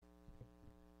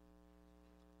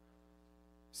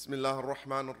بسم الله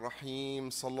الرحمن الرحيم.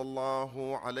 صلى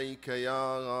الله عليك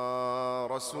يا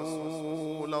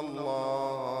رسول الله،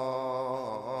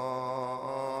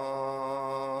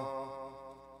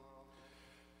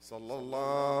 صلى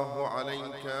الله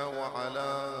عليك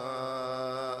وعلى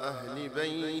أهل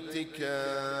بيتك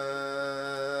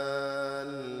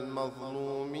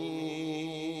المظلومين.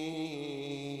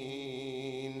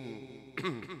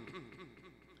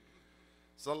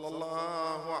 صلى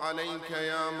الله عليك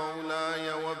يا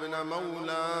مولاي وابن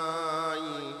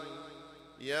مولاي،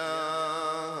 يا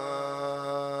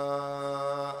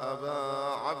أبا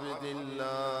عبد الله،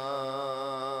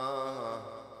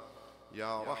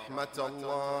 يا رحمة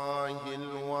الله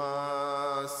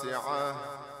الواسعة،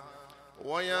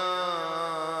 ويا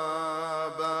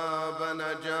باب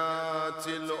نجاة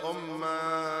الأمة،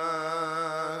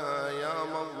 يا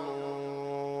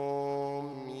مظلوم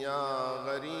يا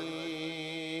غريب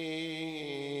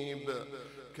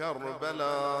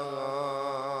كربلاء.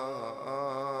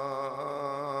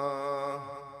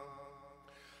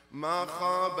 ما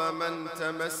خاب من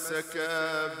تمسك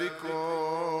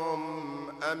بكم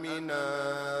أمنا،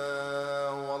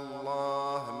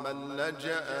 والله من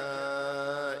لجأ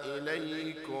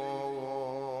إليكم.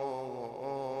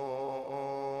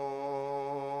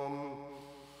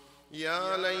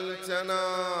 يا ليتنا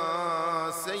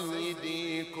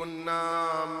سيدي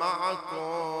كنا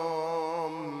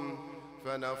معكم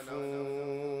فنفوز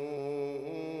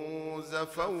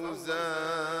فوزا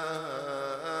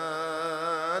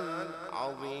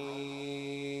عظيما.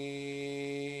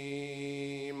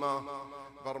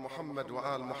 بر محمد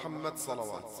وآل محمد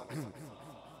صلوات.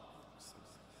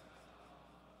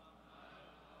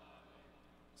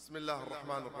 بسم الله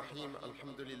الرحمن الرحيم.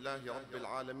 الحمد لله رب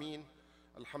العالمين،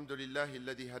 الحمد لله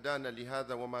الذي هدانا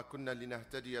لهذا وما كنا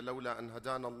لنهتدي لولا أن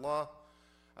هدانا الله.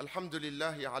 الحمد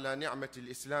لله على نعمة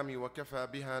الإسلام وكفى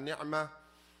بها نعمة.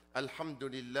 الحمد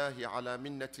لله على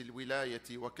منة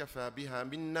الولاية وكفى بها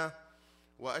منة.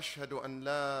 وأشهد أن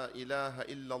لا إله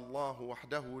إلا الله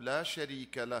وحده لا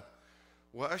شريك له،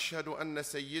 وأشهد أن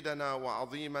سيدنا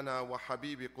وعظيمنا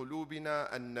وحبيب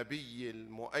قلوبنا النبي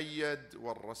المؤيد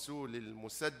والرسول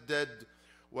المسدد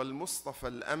والمصطفى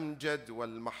الأمجد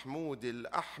والمحمود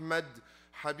الأحمد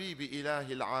حبيب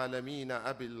إله العالمين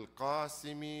أبي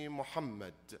القاسم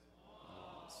محمد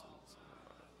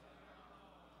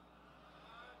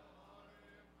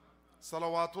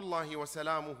صلوات الله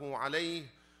وسلامه عليه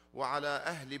وعلى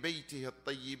أهل بيته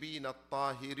الطيبين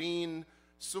الطاهرين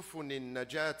سفن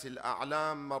النجاة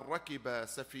الأعلام، من ركب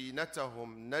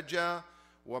سفينتهم نجا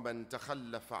ومن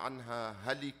تخلف عنها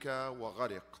هلك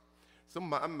وغرق.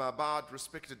 ثم أما بعد.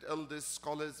 Respected elders,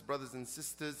 scholars, brothers and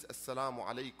sisters, Assalamu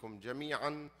alaikum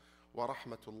jami'an wa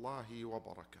rahmatullahi wa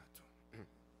barakatuh.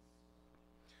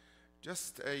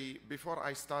 Before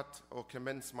I start or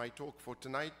commence my talk for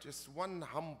tonight, just one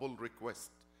humble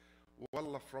request.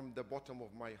 Wallah, from the bottom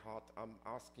of my heart, I'm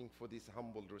asking for this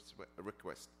humble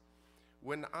request.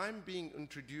 When I'm being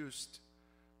introduced,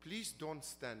 please don't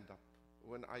stand up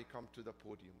when I come to the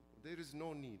podium. There is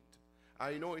no need.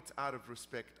 I know it's out of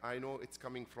respect. I know it's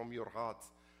coming from your hearts,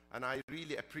 and I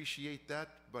really appreciate that,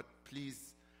 but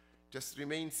please just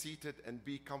remain seated and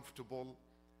be comfortable.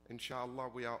 Inshallah,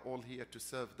 we are all here to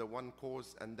serve the one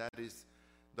cause, and that is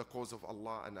the cause of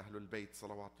Allah and Ahlul Bayt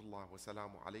salawatullah wa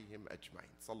salamu alayhim ajma'in.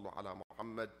 Sallu ala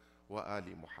Muhammad wa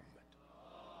ali Muhammad.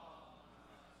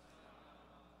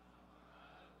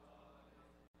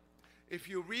 If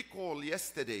you recall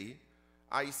yesterday,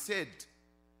 I said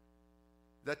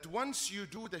that once you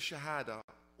do the shahada,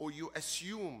 or you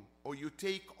assume or you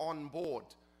take on board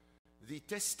the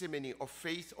testimony of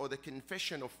faith or the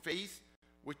confession of faith,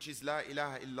 which is La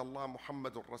ilaha illallah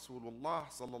Muhammadur Rasulullah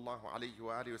sallallahu alayhi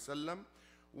wa alihi wasallam,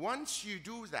 once you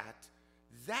do that,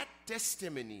 that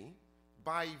testimony,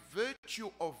 by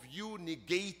virtue of you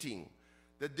negating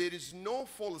that there is no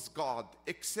false God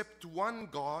except one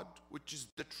God, which is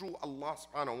the true Allah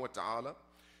subhanahu wa ta'ala,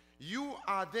 you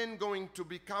are then going to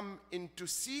become into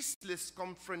ceaseless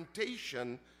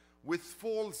confrontation with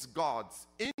false gods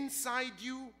inside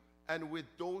you and with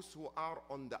those who are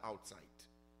on the outside.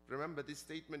 Remember this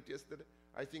statement yesterday?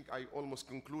 I think I almost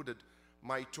concluded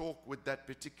my talk with that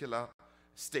particular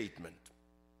statement.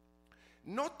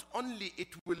 Not only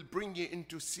it will bring you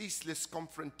into ceaseless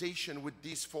confrontation with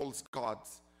these false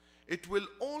gods, it will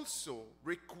also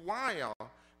require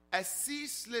a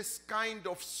ceaseless kind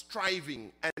of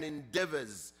striving and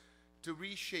endeavors to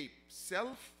reshape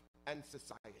self and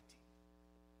society.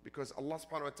 Because Allah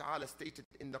subhanahu wa ta'ala stated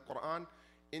in the Quran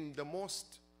in the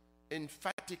most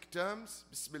emphatic terms,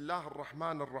 Bismillah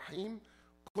ar-Rahman ar-Rahim,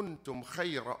 Kuntum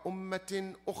khayra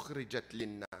ummatin ukhrijat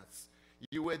linnas.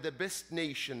 You were the best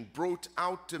nation brought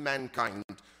out to mankind.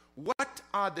 What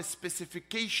are the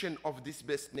specification of this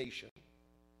best nation?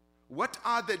 What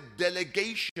are the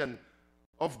delegation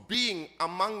of being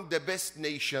among the best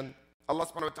nation? Allah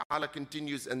subhanahu wa ta'ala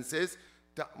continues and says,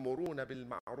 تَأْمُرُونَ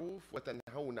بِالْمَعْرُوفِ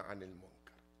وَتَنْهَوْنَ عَنِ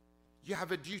الْمُنكَرِ. You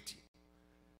have a duty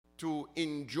to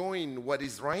enjoin what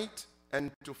is right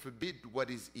and to forbid what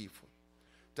is evil.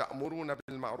 تَأْمُرُونَ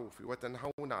بِالْمَعْرُوفِ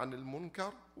وَتَنْهَوْنَ عَنِ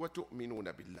الْمُنكَرِ وَتُؤْمِنُونَ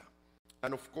بِاللَّهِ.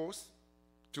 And of course,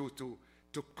 to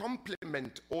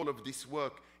complement all of this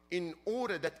work in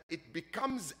order that it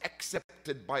becomes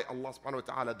accepted by Allah subhanahu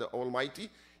wa ta'ala, the Almighty,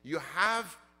 you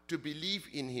have to believe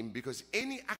in Him, because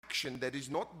any action that is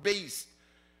not based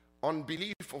on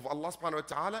belief of Allah subhanahu wa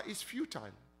ta'ala is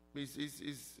futile,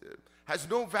 has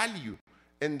no value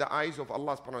in the eyes of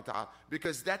Allah subhanahu wa ta'ala,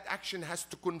 because that action has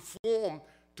to conform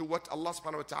to what Allah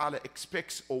subhanahu wa ta'ala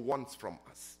expects or wants from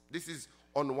us. This is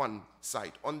on one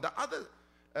side. On the other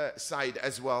side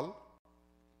as well,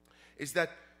 is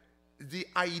that the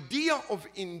idea of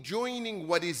enjoining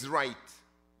what is right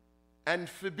and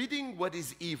forbidding what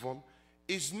is evil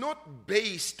is not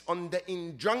based on the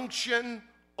injunction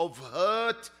of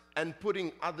hurt and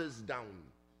putting others down.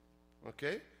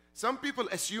 Okay? Some people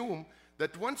assume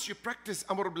that once you practice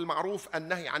Amr bil Ma'ruf and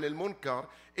Nahi anil Munkar,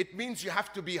 it means you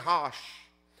have to be harsh.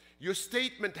 Your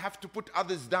statement have to put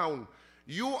others down.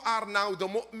 You are now the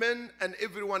mu'min and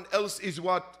everyone else is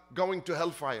what? Going to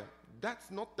hellfire.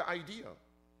 That's not the idea,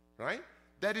 right?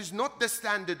 That is not the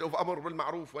standard of Amr bil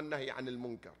Ma'ruf wa Nahi anil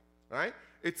Munkar, right?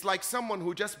 It's like someone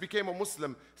who just became a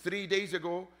Muslim 3 days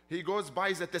ago. He goes,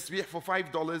 buys a tasbih for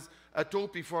 $5, a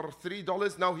topi for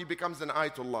 $3. Now he becomes an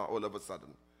ayatollah all of a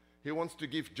sudden. He wants to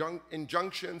give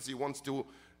injunctions. He wants to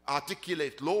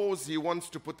articulate laws. He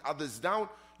wants to put others down.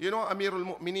 You know, Amir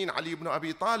al-Mu'mineen Ali ibn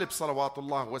Abi Talib,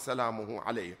 salawatullah wa salamuhu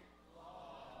alayhi.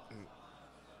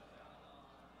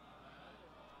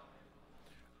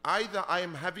 Either I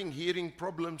am having hearing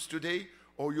problems today,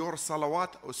 or your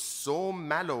salawat is so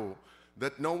mellow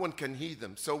that no one can hear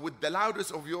them. So with the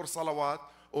loudest of your salawat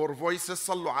or voices,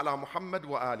 sallu ala Muhammad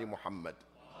wa ali Muhammad.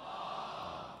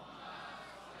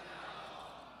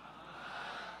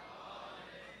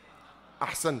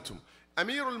 Ahsantum.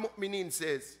 Amir al-Mu'mineen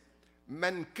says,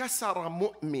 Man kasara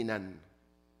mu'minan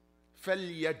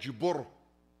falyajbur.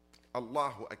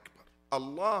 Allahu Akbar.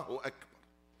 Allahu Akbar.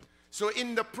 So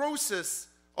in the process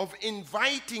of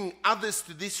inviting others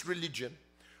to this religion,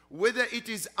 whether it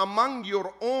is among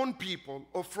your own people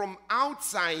or from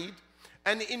outside,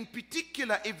 and in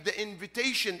particular if the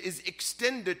invitation is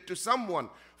extended to someone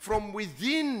from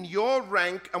within your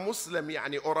rank, a Muslim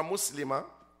yani, or a Muslimah,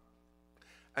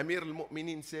 Amir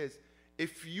al-Mu'mineen says,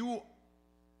 if you,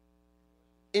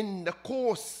 in the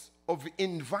course of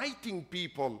inviting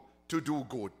people to do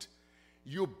good,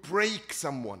 you break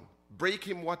someone, break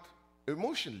him what?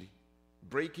 Emotionally.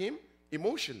 Break him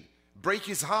emotionally. Break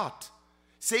his heart.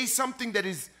 Say something that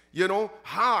is,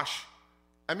 harsh.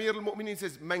 Amir al-Mu'mineen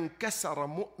says, Man kasara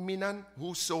mu'minan,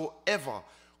 whosoever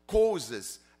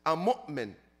causes a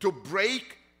mu'min to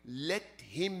break, let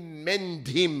him mend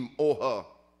him or her.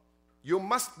 You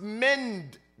must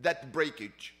mend that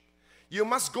breakage. You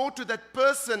must go to that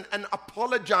person and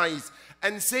apologize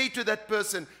and say to that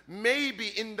person, maybe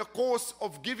in the course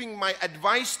of giving my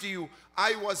advice to you,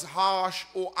 I was harsh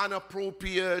or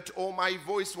inappropriate, or my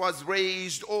voice was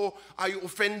raised, or I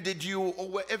offended you, or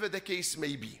whatever the case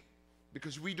may be.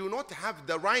 Because we do not have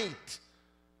the right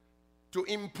to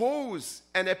impose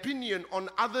an opinion on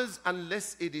others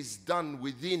unless it is done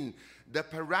within the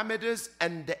parameters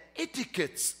and the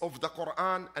etiquettes of the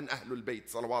Quran and Ahlul Bayt,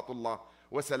 salawatullah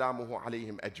wa salamuhu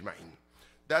alayhim ajma'in.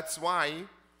 That's why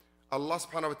Allah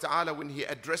subhanahu wa ta'ala, when He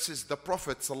addresses the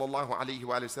Prophet sallallahu alayhi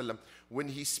wa sallam, when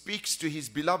He speaks to His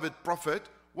beloved Prophet,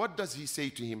 what does He say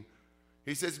to him?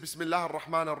 He says, Bismillah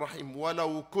ar-Rahman ar-Rahim,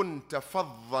 وَلَوْ كُنْتَ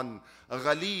فَضًّا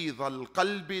غَلِيظَ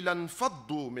الْقَلْبِ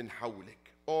لَنْفَضُّوا مِنْ حَوْلِكَ.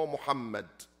 O Muhammad,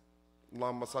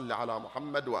 Allahumma salli ala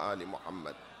Muhammad wa ali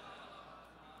Muhammad.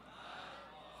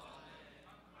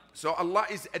 So Allah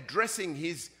is addressing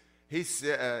His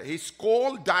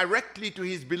call directly to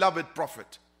His beloved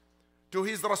Prophet, to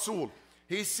His Rasul.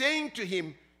 He's saying to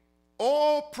him,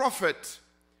 O Prophet,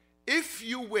 if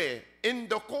you were in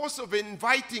the course of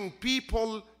inviting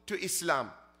people to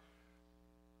Islam,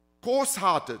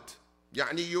 coarse-hearted,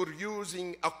 yani you're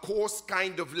using a coarse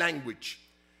kind of language,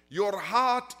 your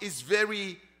heart is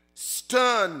very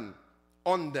stern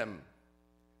on them,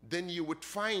 then you would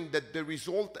find that the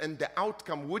result and the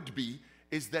outcome would be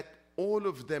is that all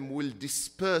of them will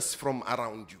disperse from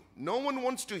around you. No one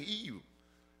wants to hear you.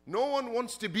 No one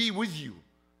wants to be with you.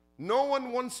 No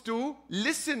one wants to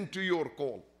listen to your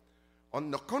call. On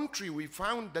the contrary, we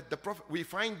find that the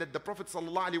Prophet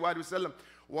ﷺ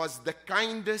was the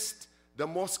kindest, the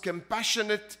most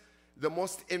compassionate, the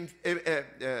most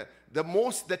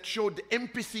that showed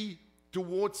empathy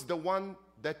towards the one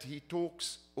that he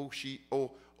talks or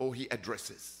he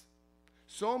addresses.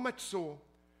 So much so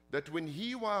that when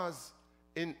he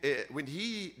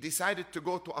decided to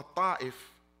go to At-Ta'if,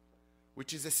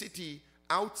 which is a city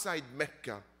outside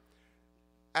Mecca,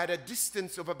 at a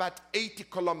distance of about 80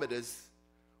 kilometers,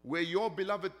 where your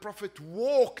beloved Prophet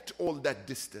walked all that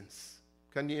distance.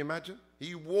 Can you imagine?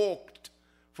 He walked,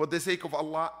 for the sake of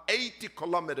Allah, 80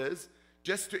 kilometers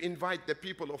just to invite the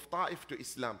people of Ta'if to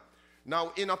Islam.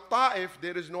 Now, in Ta'if,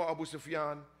 there is no Abu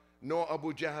Sufyan, no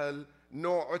Abu Jahl,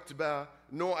 no Utbah,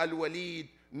 no Al-Walid,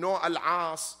 no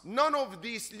Al-As, none of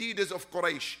these leaders of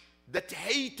Quraysh that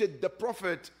hated the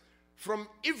Prophet from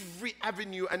every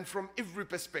avenue and from every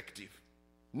perspective.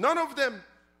 None of them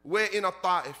were in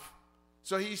Ta'if.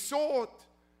 So he sought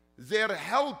their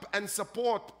help and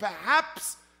support,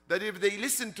 perhaps that if they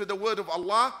listen to the word of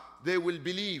Allah, they will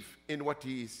believe in what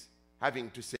he is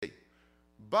having to say.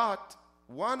 But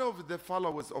one of the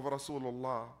followers of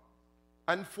Rasulullah,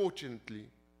 unfortunately,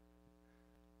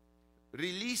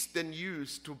 released the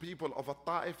news to people of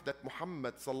Ta'if that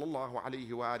Muhammad sallallahu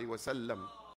alayhi wa sallam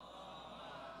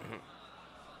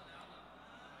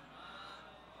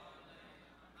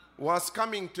was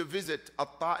coming to visit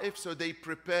At-Ta'if, so they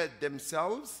prepared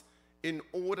themselves in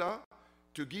order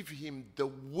to give him the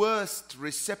worst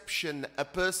reception a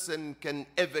person can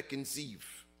ever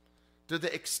conceive, to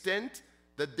the extent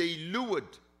that they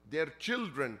lured their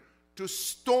children to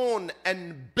stone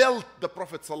and belt the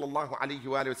Prophet sallallahu alaihi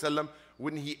wasallam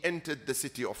when he entered the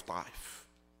city of Ta'if.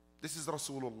 This is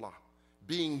Rasulullah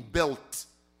being belt,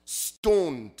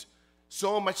 stoned,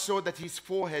 so much so that his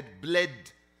forehead bled,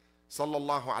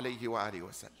 sallallahu alayhi wa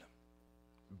sallam,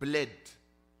 bled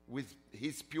with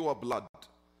his pure blood.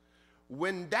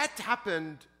 When that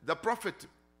happened, the Prophet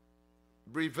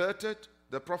reverted,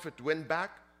 the Prophet went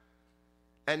back,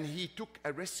 and he took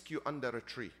a rescue under a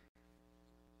tree.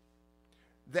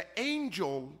 The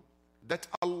angel that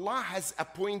Allah has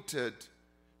appointed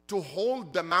to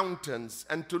hold the mountains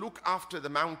and to look after the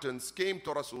mountains came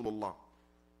to Rasulullah.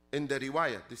 In the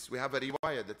riwayah, we have a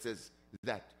riwayah that says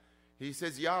that. He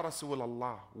says, Ya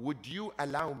Rasulullah, would you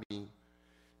allow me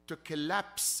to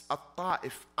collapse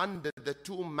At-Ta'if under the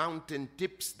two mountain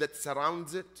tips that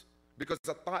surrounds it? Because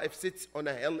At-Ta'if sits on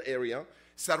a hill area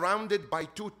surrounded by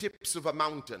two tips of a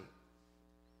mountain.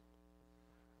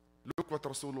 Look what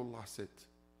Rasulullah said.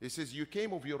 He says, you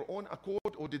came of your own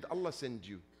accord, or did Allah send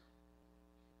you?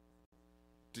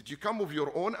 Did you come of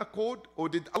your own accord, or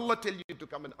did Allah tell you to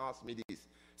come and ask me this?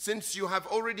 Since you have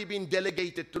already been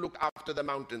delegated to look after the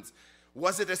mountains,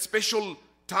 was it a special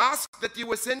task that you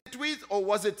were sent with, or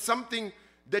was it something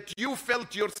that you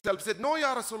felt yourself? Said, no,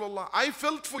 Ya Rasulullah, I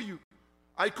felt for you.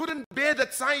 I couldn't bear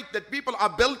that sight that people are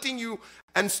belting you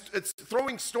and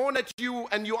throwing stone at you,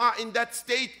 and you are in that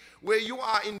state where you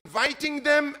are inviting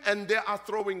them and they are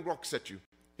throwing rocks at you.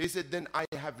 He said, then I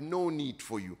have no need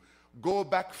for you. Go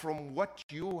back from what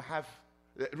you have,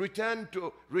 return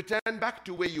back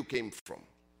to where you came from.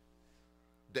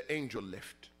 The angel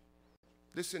left.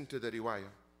 Listen to the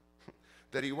riwayah.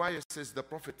 The riwayah says the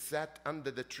Prophet sat under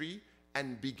the tree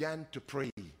and began to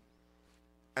pray.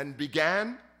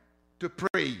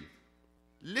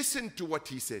 Listen to what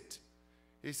he said.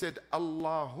 He said,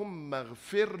 Allahumma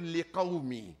ghfir li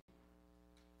qawmi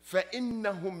fa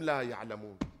innahum la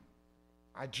ya'lamun.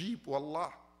 Ajib,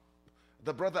 wallah.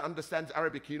 The brother understands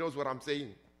Arabic. He knows what I'm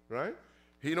saying, right?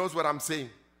 He knows what I'm saying.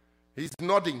 He's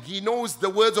nodding. He knows the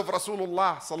words of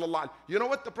Rasulullah sallallahu alaihi wasallam. You know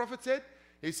what the Prophet said?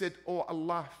 He said, oh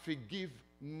Allah, forgive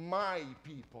my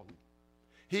people.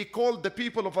 He called the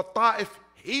people of At-Ta'if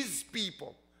his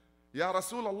people. Ya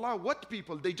Rasulullah, what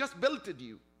people? They just belted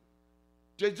you.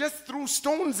 They just threw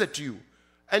stones at you.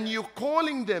 And you're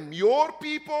calling them your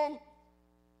people?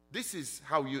 This is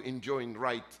how you enjoin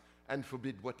right and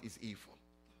forbid what is evil.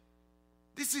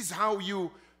 This is how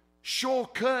you show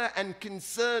care and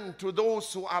concern to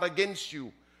those who are against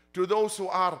you, to those who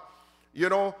are,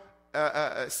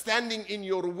 standing in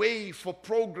your way for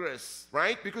progress,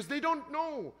 right? Because they don't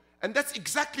know. And that's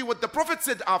exactly what the Prophet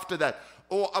said after that.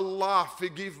 Oh Allah,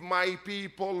 forgive my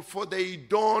people, for they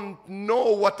don't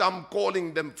know what I'm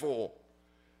calling them for.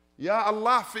 Ya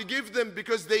Allah, forgive them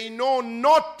because they know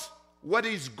not what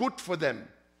is good for them.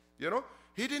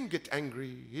 He didn't get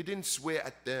angry. He didn't swear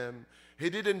at them. He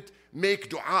didn't make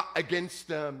dua against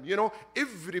them.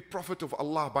 Every prophet of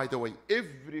Allah, by the way,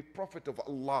 every prophet of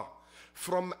Allah,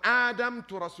 from Adam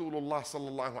to Rasulullah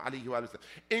sallallahu alaihi wasallam,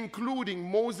 including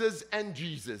Moses and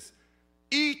Jesus,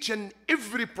 each and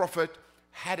every prophet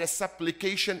had a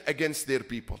supplication against their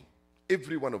people.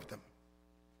 Every one of them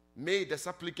made a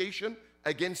supplication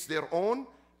against their own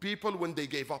people when they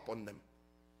gave up on them.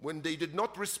 When they did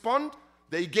not respond,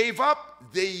 they gave up,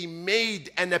 they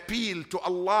made an appeal to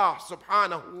Allah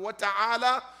subhanahu wa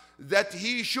ta'ala that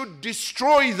He should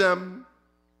destroy them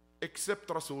except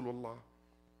Rasulullah.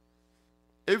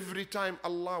 Every time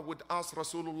Allah would ask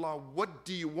Rasulullah, what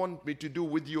do you want me to do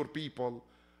with your people?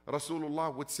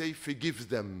 Rasulullah would say, forgive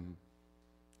them.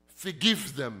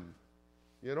 Forgive them.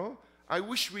 You know, I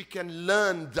wish we can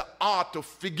learn the art of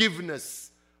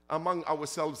forgiveness among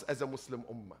ourselves as a Muslim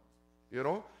ummah. You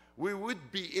know, we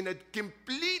would be in a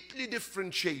completely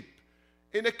different shape,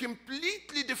 in a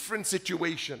completely different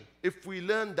situation if we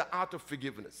learn the art of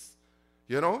forgiveness.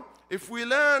 You know, if we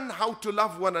learn how to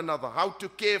love one another, how to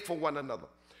care for one another.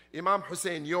 Imam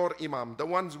Hussein, your Imam, the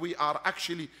ones we are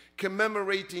actually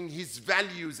commemorating his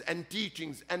values and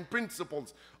teachings and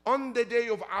principles on the day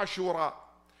of Ashura,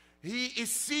 he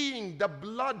is seeing the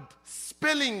blood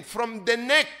spilling from the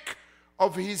neck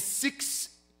of his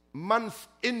 6-month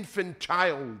infant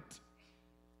child.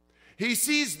 He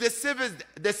sees the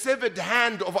severed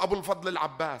hand of Abu al-Fadl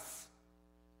al-Abbas.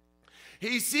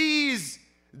 He sees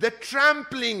the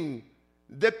trampling,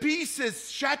 the pieces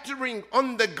shattering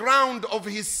on the ground of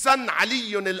his son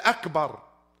Ali al-Akbar.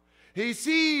 He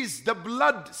sees the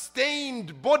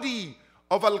blood-stained body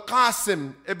of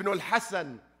Al-Qasim ibn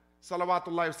al-Hasan, salawatullahi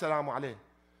wa salamu alayh.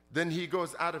 Then he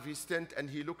goes out of his tent and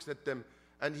he looks at them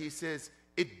and he says,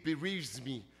 it bereaves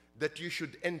me that you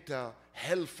should enter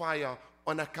hellfire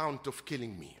on account of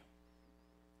killing me.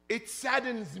 It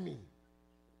saddens me.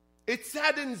 It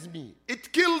saddens me.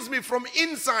 It kills me from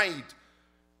inside.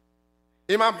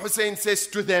 Imam Hussein says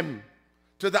to them,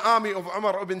 to the army of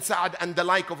Umar ibn Sa'ad and the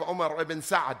like of Umar ibn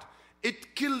Sa'ad,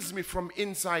 it kills me from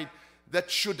inside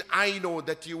that should I know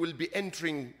that you will be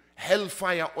entering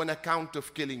hellfire on account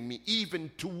of killing me. Even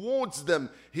towards them,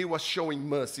 he was showing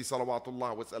mercy,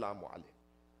 salawatullah wa salamu alayh.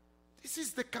 This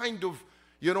is the kind of,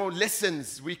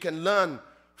 lessons we can learn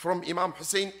from Imam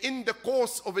Hussein in the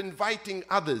course of inviting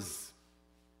others.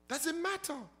 Doesn't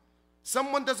matter.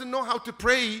 Someone doesn't know how to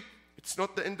pray, it's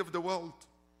not the end of the world.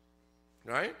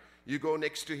 Right? You go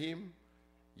next to him,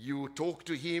 you talk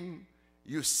to him,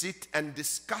 you sit and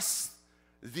discuss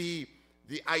the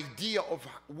idea of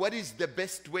what is the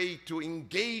best way to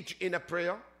engage in a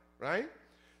prayer, right?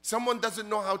 Someone doesn't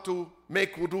know how to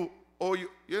make wudu, or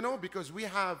because we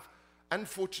have,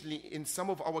 unfortunately, in some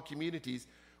of our communities,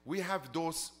 we have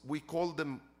those, we call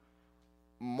them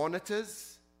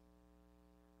monitors.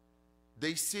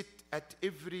 They sit at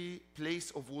every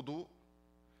place of wudu,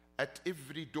 at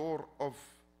every door of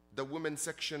the women's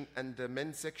section and the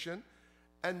men's section,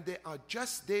 and they are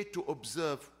just there to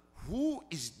observe who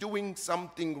is doing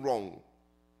something wrong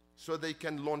so they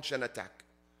can launch an attack.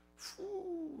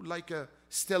 Like a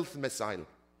stealth missile.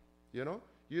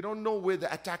 You don't know where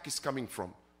the attack is coming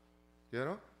from.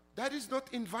 That is not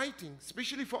inviting,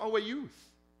 especially for our youth.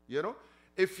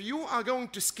 If you are going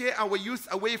to scare our youth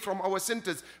away from our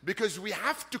centers because we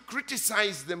have to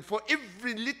criticize them for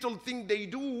every little thing they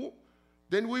do,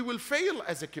 then we will fail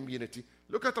as a community.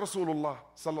 Look at Rasulullah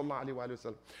sallallahu alaihi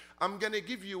wasallam. I'm going to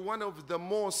give you one of the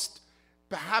most,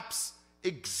 perhaps,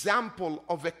 example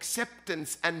of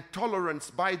acceptance and tolerance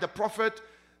by the Prophet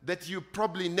that you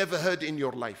probably never heard in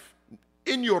your life.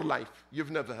 In your life,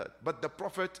 you've never heard. But the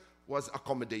Prophet was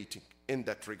accommodating in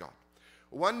that regard.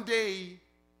 One day,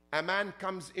 a man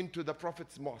comes into the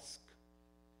Prophet's mosque.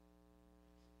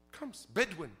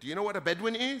 Bedouin. Do you know what a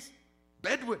Bedouin is?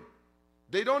 Bedouin.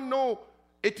 They don't know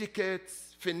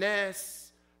etiquettes,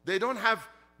 finesse. They don't have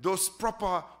those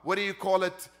proper,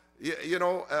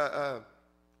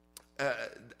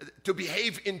 to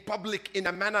behave in public in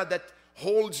a manner that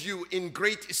holds you in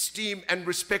great esteem and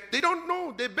respect. They don't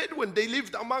know. They're Bedouin. They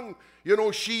lived among,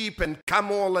 sheep and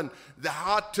camel and the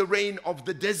hard terrain of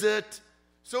the desert.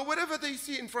 So whatever they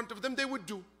see in front of them, they would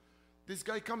do. This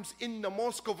guy comes in the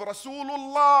mosque of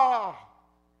Rasulullah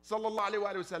sallallahu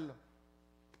alaihi wasallam.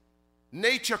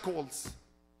 Nature calls.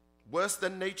 Worse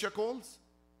than nature calls?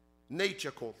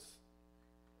 Nature calls.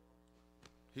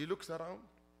 He looks around,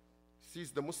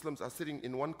 sees the Muslims are sitting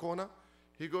in one corner.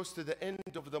 He goes to the end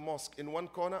of the mosque in one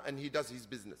corner and he does his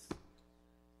business.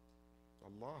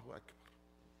 Allahu Akbar.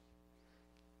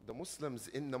 The Muslims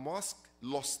in the mosque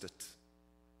lost it.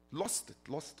 Lost it.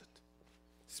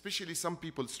 Especially some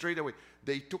people straight away.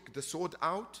 They took the sword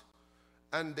out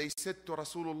and they said to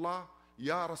Rasulullah,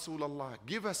 Ya Rasulullah,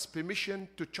 give us permission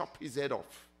to chop his head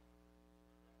off.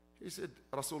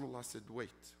 Rasulullah said,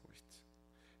 wait.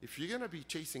 If you're going to be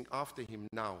chasing after him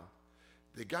now,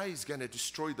 The guy is going to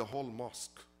destroy the whole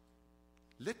mosque.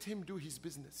 Let him do his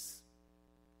business.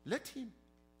 Let him.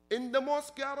 In the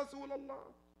mosque, Ya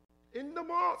Rasulullah. In the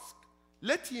mosque.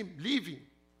 Let him. Leave him.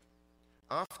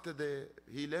 After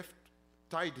he left,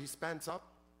 tied his pants up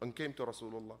and came to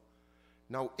Rasulullah.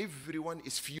 Now everyone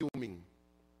is fuming.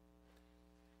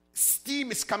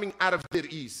 Steam is coming out of their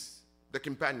ears. The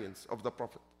companions of the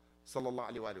Prophet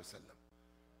sallallahu alaihi wasallam.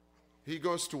 He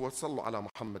goes towards Sallu ala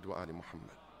Muhammad wa ali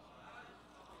Muhammad.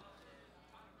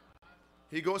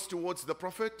 He goes towards the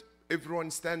Prophet.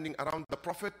 Everyone standing around the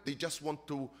Prophet. They just want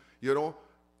to,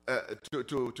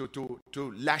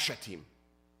 to lash at him.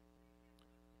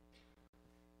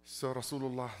 So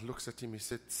Rasulullah looks at him. He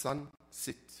said, "Son,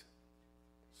 sit."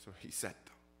 So he sat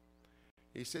down.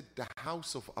 He said, "The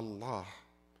house of Allah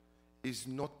is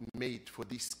not made for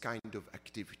this kind of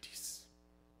activities.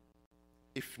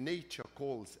 If nature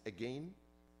calls again,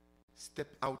 step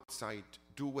outside,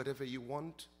 do whatever you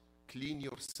want, clean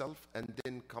yourself, and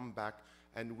then come back,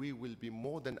 and we will be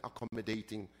more than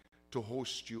accommodating to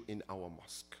host you in our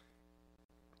mosque."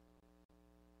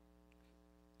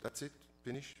 That's it?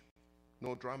 Finish?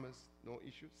 No dramas? No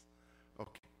issues?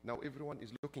 Okay. Now everyone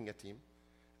is looking at him,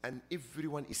 and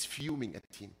everyone is fuming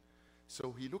at him.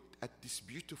 So he looked at this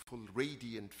beautiful,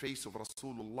 radiant face of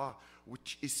Rasulullah,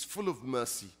 which is full of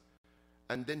mercy.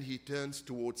 And then he turns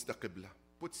towards the Qibla,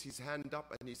 puts his hand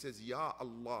up, and he says, "Ya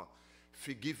Allah,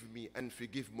 forgive me and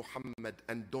forgive Muhammad,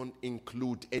 and don't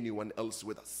include anyone else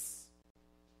with us."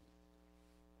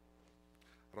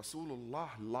 Rasulullah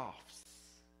laughs,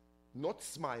 not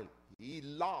smile. He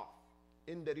laughed.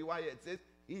 In the riwayah it says,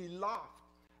 he laughed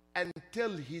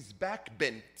until his back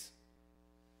bent.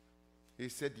 He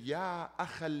said, "Ya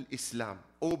akhal Islam,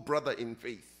 O brother in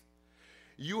faith,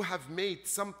 you have made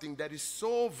something that is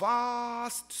so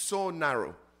vast, so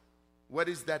narrow." What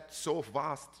is that so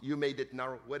vast? You made it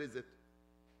narrow. What is it?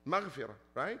 Maghfirah,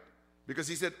 right? Because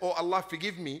he said, "Oh Allah,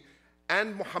 forgive me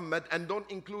and Muhammad, and don't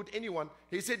include anyone."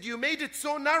 He said, "You made it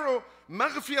so narrow.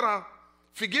 Maghfirah,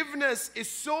 forgiveness, is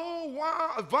so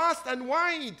vast and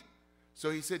wide."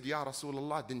 So he said, "Ya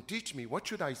Rasulullah, then teach me. What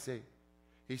should I say?"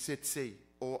 He said, "Say,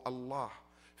 oh Allah,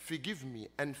 forgive me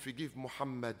and forgive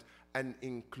Muhammad, and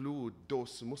include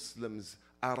those Muslims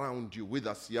around you with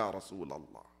us, Ya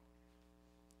Rasulullah."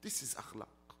 This is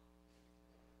akhlaq.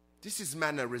 This is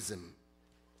mannerism.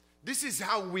 This is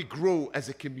how we grow as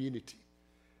a community.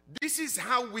 This is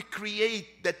how we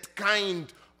create that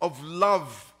kind of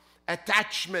love,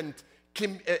 attachment,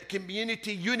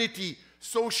 community unity,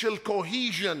 social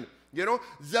cohesion.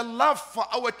 The love for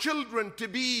our children to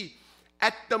be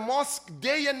at the mosque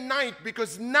day and night,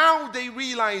 because now they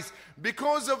realize,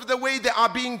 because of the way they are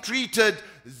being treated,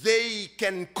 they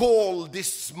can call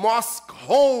this mosque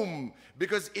home,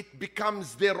 because it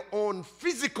becomes their own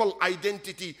physical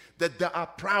identity that they are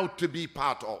proud to be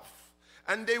part of.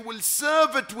 And they will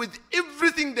serve it with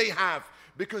everything they have,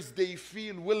 because they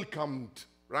feel welcomed,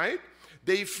 right?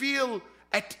 They feel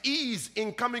at ease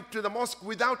in coming to the mosque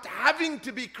without having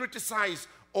to be criticized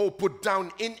or put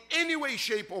down in any way,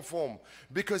 shape, or form,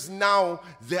 because now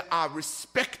they are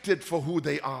respected for who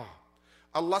they are.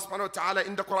 Allah subhanahu wa ta'ala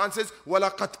in the Quran says,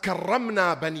 وَلَقَدْ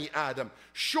كَرَّمْنَا بَنِي آدَمَ.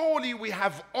 Surely we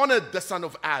have honored the son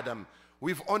of Adam.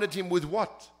 We've honored him with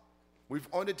what? We've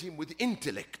honored him with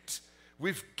intellect.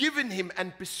 We've given him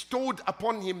and bestowed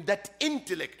upon him that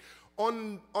intellect,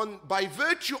 by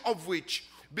virtue of which,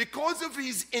 because of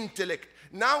his intellect,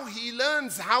 now he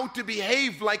learns how to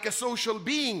behave like a social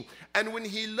being. And when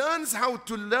he learns how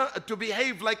to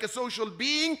behave like a social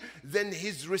being, then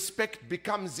his respect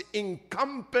becomes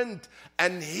incumbent,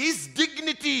 and his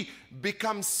dignity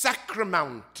becomes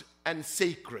sacrament and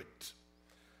sacred.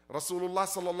 Rasulullah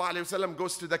sallallahu alayhi wasallam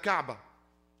goes to the Kaaba,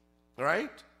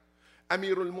 right?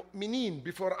 Amirul Mu'mineen,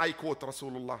 before I quote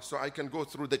Rasulullah, so I can go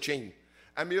through the chain.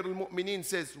 Amirul Mu'mineen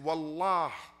says,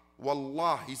 Wallah,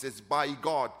 he says, by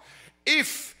God,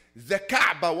 if the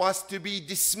Kaaba was to be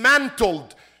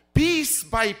dismantled piece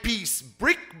by piece,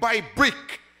 brick by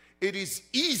brick, it is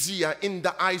easier in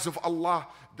the eyes of Allah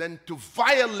than to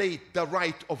violate the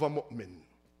right of a mu'min.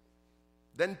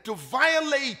 Than to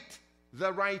violate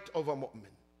the right of a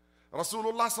mu'min.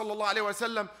 Rasulullah sallallahu alayhi wa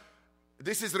sallam,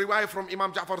 this is riwayah from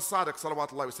Imam Ja'far as-Sadiq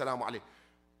salawatullahi wa salamu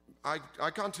alayhi. I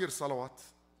can't hear salawat.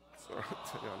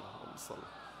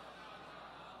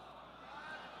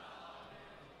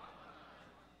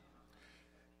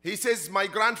 He says, my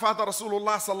grandfather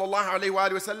Rasulullah sallallahu alayhi wa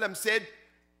sallam said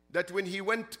that when he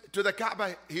went to the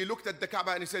Kaaba, he looked at the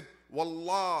Kaaba and he said,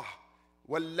 Wallah,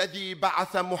 walladhi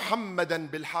ba'atha Muhammadan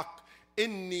bilhaq,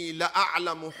 inni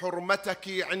la'a'lamu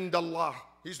hurmataki 'inda Allah.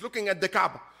 He's looking at the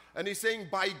Kaaba and he's saying,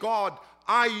 by God,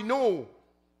 I know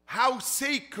how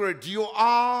sacred you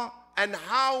are and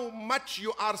how much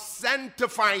you are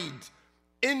sanctified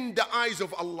in the eyes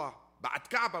of Allah. Ba'at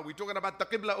Kaaba, we're talking about the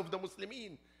Qibla of the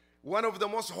Muslimin, one of the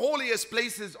most holiest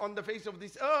places on the face of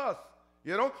this earth.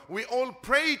 You know, we all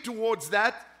pray towards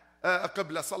that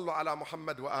Qibla. Sallu ala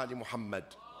Muhammad wa ali Muhammad.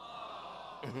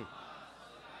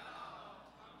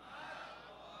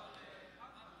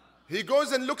 He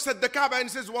goes and looks at the Kaaba and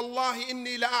says, Wallahi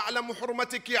inni la a'lamu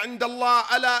hurmatiki inda Allah,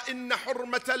 ala inna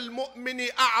hurmatal mu'mini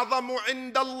a'zamu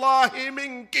inda Allahi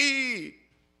minki.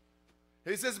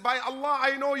 He says, by Allah,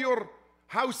 I know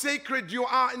how sacred you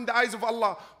are in the eyes of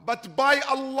Allah. But by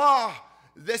Allah,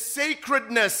 the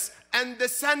sacredness and the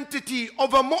sanctity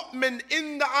of a mu'min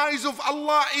in the eyes of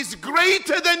Allah is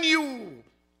greater than you.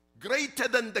 Greater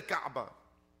than the Kaaba.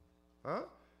 Huh?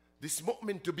 This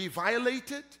mu'min to be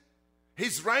violated,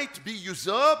 his right be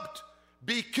usurped,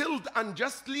 be killed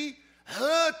unjustly,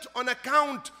 hurt on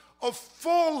account of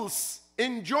false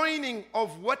enjoining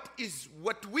of what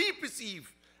we perceive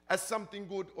as something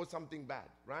good or something bad,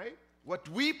 right? What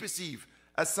we perceive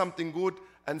as something good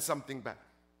and something bad.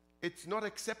 It's not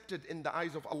accepted in the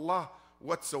eyes of Allah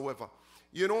whatsoever.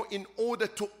 You know, in order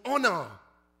to honor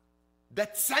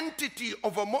that sanctity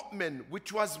of a mu'min,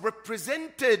 which was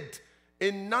represented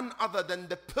in none other than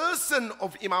the person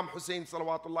of Imam Hussein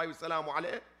salawatullahi wa salamu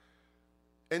alayhi,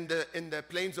 in the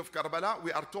plains of Karbala,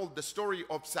 we are told the story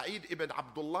of Sa'id ibn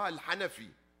Abdullah al-Hanafi.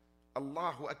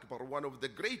 Allahu Akbar, one of the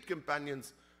great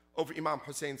companions of Imam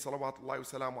Hussein salawatullahi wa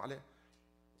salamu alayhi.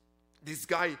 This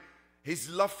guy, his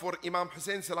love for Imam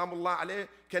Hussein salamullah alayhi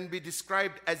can be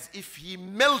described as if he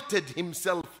melted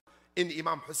himself in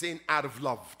Imam Hussein out of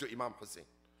love to Imam Hussein.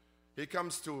 He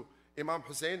comes to Imam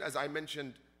Hussein, as I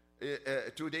mentioned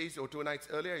 2 days or 2 nights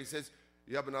earlier. He says,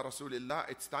 Ya ibn Rasulillah,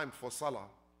 it's time for Salah.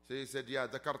 So he said, Ya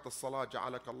dhakarta as-salah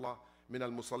ja'alaka Allah min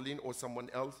al-musallin, or someone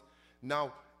else.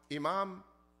 Now, Imam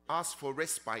asks for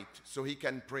respite so he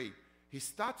can pray. He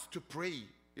starts to pray.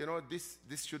 You know, this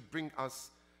should bring us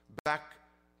back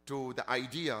to the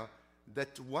idea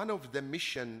that one of the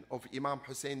mission of Imam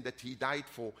Hussein that he died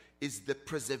for is the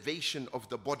preservation of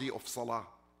the body of Salah,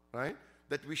 right?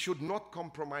 That we should not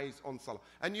compromise on Salah.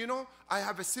 And you know, I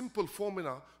have a simple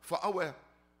formula for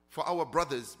our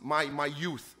brothers, my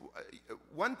youth.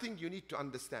 One thing you need to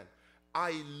understand,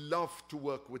 I love to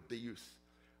work with the youth.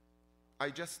 I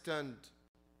just turned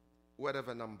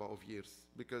whatever number of years,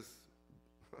 because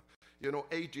you know,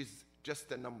 age is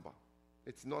just a number.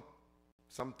 It's not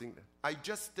something. I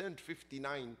just turned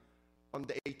 59 on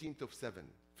the 18th of 7,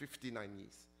 59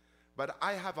 years. But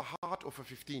I have a heart of a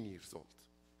 15 years old.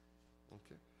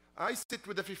 Okay. I sit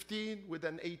with a 15, with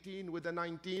an 18, with a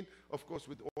 19, of course,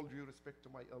 with all due respect to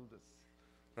my elders.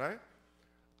 Right?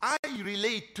 I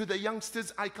relate to the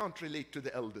youngsters, I can't relate to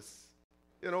the elders.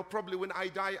 You know, probably when I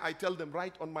die, I tell them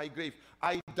right on my grave,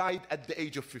 I died at the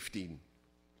age of 15.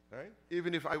 Right?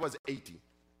 Even if I was 80.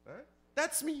 Right?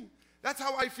 That's me. That's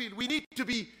how I feel. We need to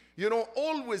be, you know,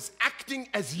 always acting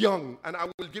as young. And I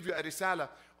will give you a risala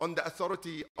on the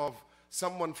authority of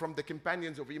someone from the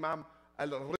companions of Imam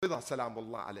al-Rida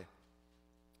salamullah alayh.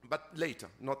 But later,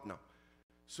 not now.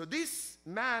 So this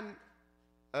man,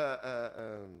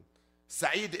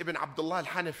 Sa'id ibn Abdullah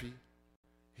al-Hanafi,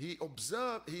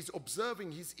 he's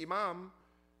observing his Imam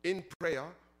in prayer.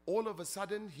 All of a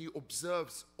sudden, he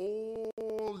observes all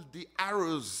the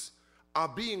arrows are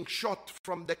being shot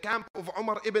from the camp of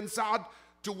Umar ibn Sa'd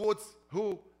towards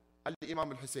who?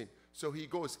 Al-Imam al-Hussein. So he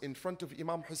goes in front of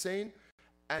Imam Hussein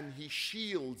and he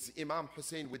shields Imam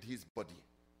Hussein with his body.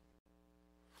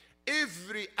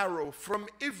 Every arrow from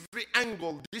every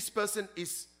angle, this person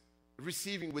is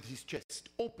receiving with his chest,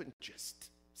 open chest,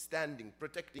 standing,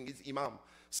 protecting his Imam,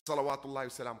 salawatullahi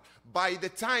wasalam. By the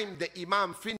time the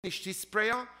Imam finished his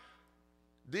prayer,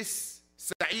 this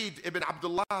Sa'id ibn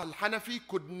Abdullah al-Hanafi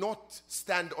could not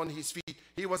stand on his feet.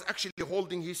 He was actually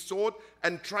holding his sword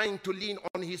and trying to lean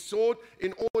on his sword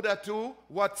in order to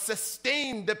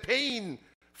sustain the pain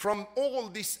from all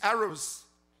these arrows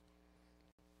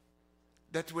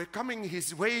that were coming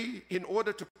his way in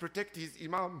order to protect his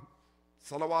Imam.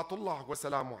 Salawatullah wa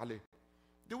salamu alayh.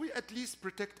 Do we at least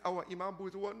protect our Imam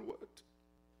with one word?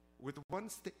 With one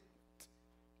statement?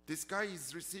 This guy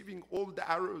is receiving all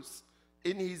the arrows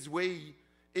in his way,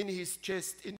 in his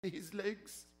chest, in his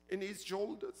legs, in his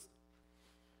shoulders.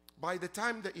 By the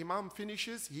time the Imam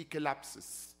finishes, he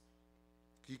collapses.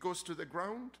 He goes to the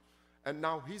ground, and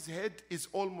now his head is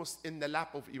almost in the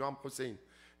lap of Imam Hussein.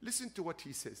 Listen to what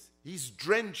he says. He's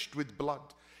drenched with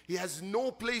blood. He has no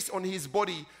place on his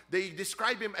body. They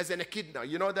describe him as an echidna.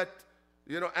 You know that,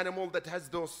 animal that has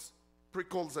those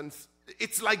prickles, and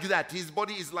it's like that. His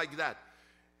body is like that.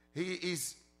 He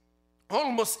is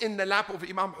almost in the lap of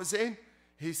Imam Hussein,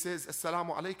 he says,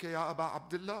 Assalamu alayka ya Aba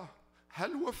Abdullah.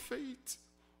 Hal wafayt?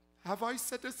 Have I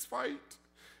satisfied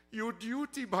your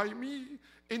duty by me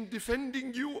in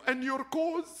defending you and your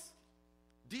cause?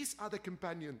 These are the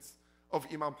companions of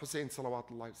Imam Hussein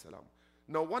salawatullahi wasalam.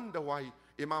 No wonder why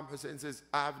Imam Hussein says,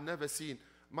 I have never seen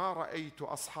ما رأيت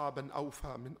أصحابا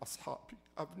أوفى من أصحابي.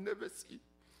 I've never seen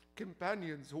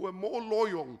companions who are more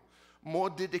loyal, more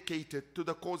dedicated to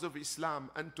the cause of Islam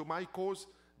and to my cause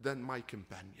than my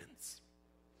companions.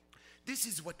 This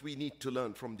is what we need to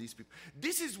learn from these people.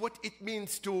 This is what it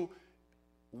means to,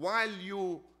 when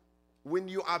you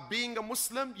are being a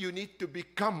Muslim, you need to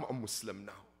become a Muslim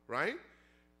now, right?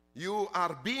 You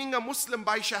are being a Muslim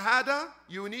by Shahada,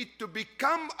 you need to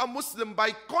become a Muslim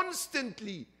by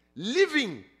constantly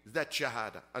living that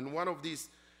Shahada. And one of these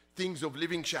things of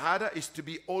living Shahada is to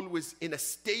be always in a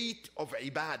state of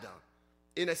ibadah,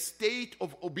 in a state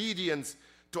of obedience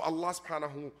to Allah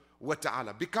subhanahu wa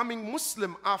ta'ala. Becoming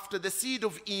Muslim after the seed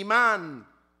of Iman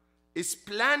is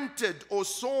planted or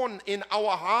sown in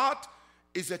our heart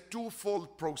is a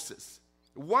twofold process.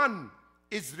 One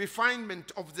is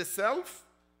refinement of the self.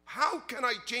 How can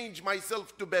I change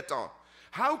myself to better?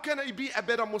 How can I be a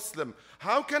better Muslim?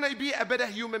 How can I be a better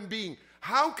human being?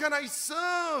 How can I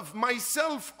serve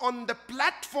myself on the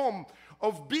platform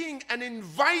of being an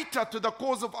inviter to the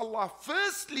cause of Allah?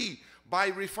 Firstly, by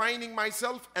refining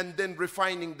myself and then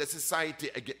refining the society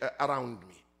around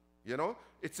me. You know,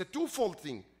 it's a twofold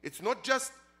thing. It's not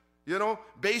just,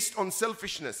 based on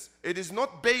selfishness. It is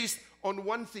not based on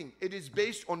one thing. It is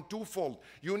based on twofold.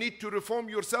 You need to reform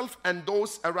yourself and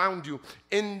those around you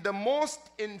in the most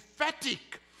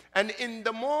emphatic and in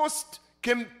the most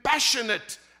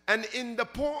compassionate and in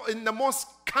the most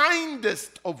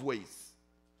kindest of ways.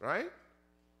 Right?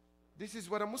 This is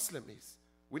what a Muslim is.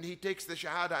 When he takes the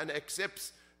Shahada and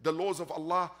accepts the laws of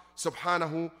Allah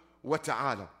subhanahu wa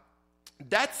ta'ala.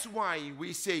 That's why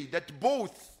we say that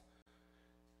both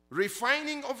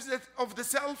refining of the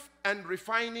self and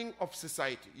refining of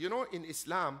society. You know, in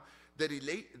Islam,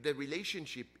 the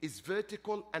relationship is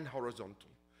vertical and horizontal.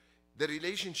 The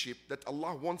relationship that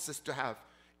Allah wants us to have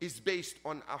is based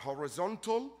on a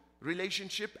horizontal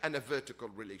relationship and a vertical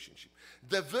relationship.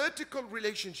 The vertical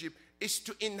relationship is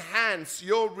to enhance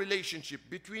your relationship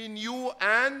between you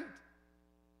and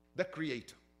the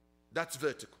Creator. That's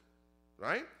vertical,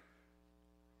 right?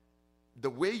 The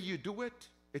way you do it,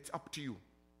 it's up to you.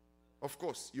 Of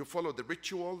course, you follow the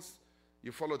rituals,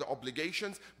 you follow the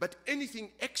obligations, but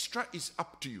anything extra is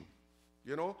up to you.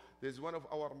 You know, there's one of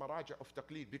our maraja of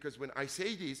taqleed, because when I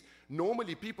say this,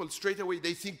 normally people straight away,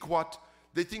 they think what?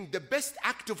 They think the best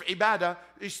act of ibadah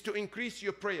is to increase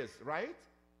your prayers, right?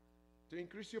 To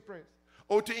increase your prayers.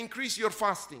 Or to increase your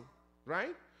fasting,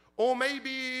 right? Or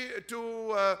maybe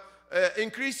to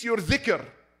increase your dhikr.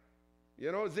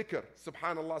 You know, dhikr,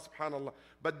 subhanallah, subhanallah.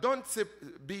 But don't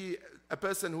be a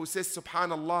person who says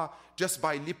subhanallah just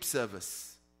by lip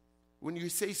service. When you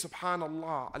say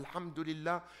subhanallah,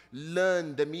 alhamdulillah,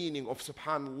 learn the meaning of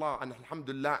subhanallah and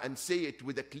alhamdulillah and say it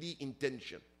with a clear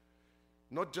intention.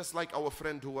 Not just like our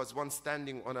friend who was once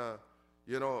standing on a,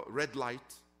 red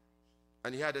light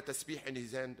and he had a tasbih in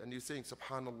his hand and he's saying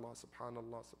subhanallah,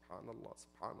 subhanallah, subhanallah,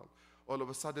 subhanallah. All of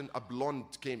a sudden a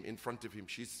blonde came in front of him.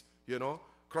 She's,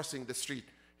 crossing the street.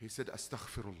 He said,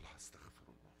 astaghfirullah,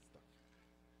 astaghfirullah,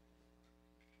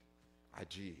 astaghfirullah.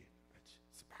 Ajee.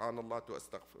 Subhanallah to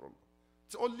astaghfirullah.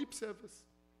 It's all lip service.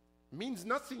 Means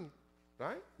nothing,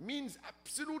 right? Means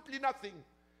absolutely nothing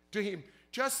to him.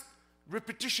 Just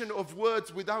repetition of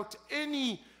words without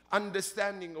any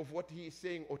understanding of what he is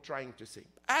saying or trying to say.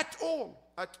 At all.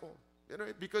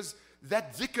 Because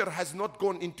that dhikr has not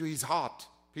gone into his heart.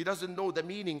 He doesn't know the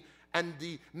meaning and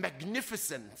the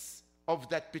magnificence of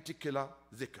that particular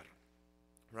dhikr,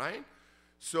 right?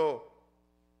 So,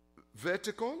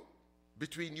 vertical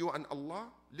between you and Allah.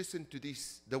 Listen to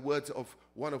the words of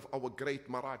one of our great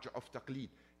maraja of taqleed.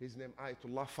 His name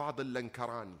Ayatollah Fadl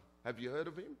Lankarani. Have you heard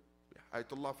of him? Yeah,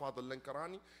 Ayatollah Fadl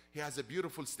Lankarani. He has a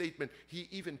beautiful statement. He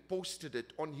even posted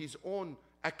it on his own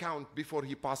account before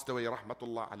he passed away,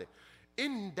 rahmatullah alayh.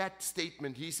 In that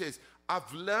statement, he says,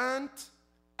 I've learned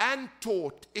and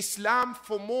taught Islam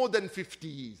for more than 50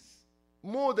 years.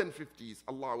 More than 50 years,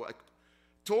 Allahu Akbar.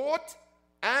 Taught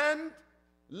and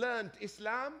learned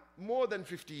Islam more than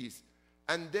 50 years.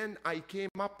 And then I came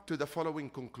up to the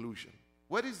following conclusion.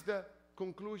 What is the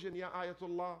conclusion, Ya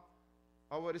Ayatullah,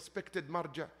 our respected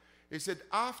marja? He said,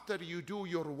 after you do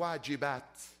your wajibat,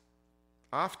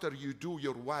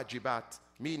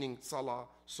 meaning salah,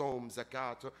 saum,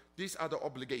 zakat, these are the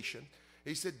obligations.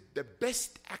 He said, the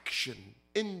best action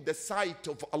in the sight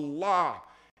of Allah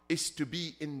is to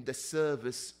be in the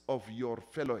service of your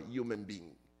fellow human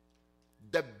being.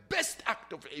 The best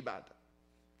act of ibadah,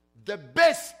 the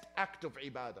best act of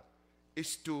ibadah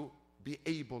is to be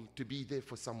able to be there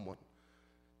for someone.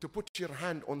 To put your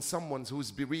hand on someone who's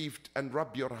bereaved and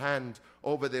rub your hand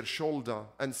over their shoulder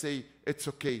and say, it's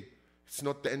okay, it's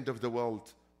not the end of the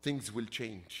world, things will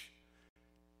change.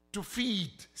 To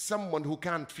feed someone who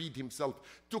can't feed himself.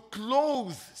 To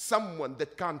clothe someone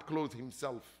that can't clothe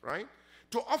himself, right?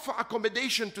 To offer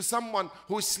accommodation to someone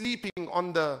who's sleeping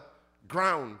on the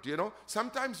ground, you know.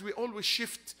 Sometimes we always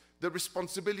shift the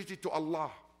responsibility to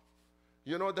Allah.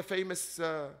 You know the famous,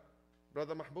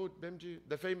 Brother Mahmoud Bemji,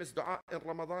 the famous dua in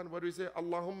Ramadan, what do we say?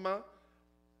 Allahumma,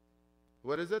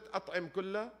 what is it? At'im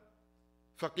kulla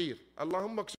faqir.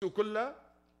 Allahumma ksu kulla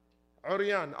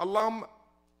uryan. Allahumma,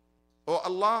 oh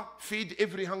Allah, feed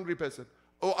every hungry person.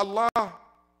 Oh Allah,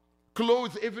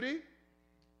 clothe every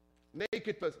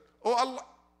naked person. Oh Allah.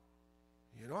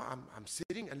 You know, I'm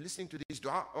sitting and listening to this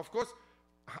dua. Of course,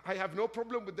 I have no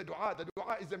problem with the dua. The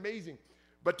dua is amazing.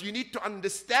 But you need to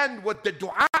understand what the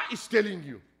dua is telling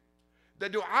you. The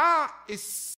dua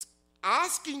is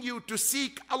asking you to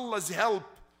seek Allah's help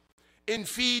in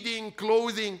feeding,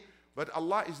 clothing. But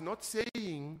Allah is not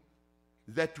saying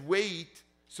that wait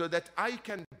so that I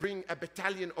can bring a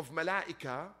battalion of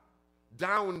malaika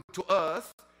down to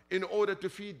earth in order to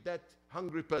feed that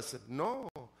hungry person. No.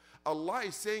 Allah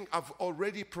is saying, I've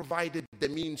already provided the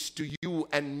means to you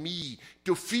and me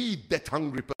to feed that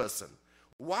hungry person.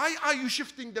 Why are you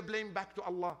shifting the blame back to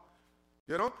Allah?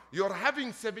 You know, you're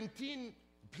having 17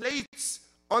 plates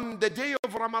on the day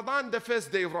of Ramadan, the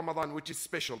first day of Ramadan, which is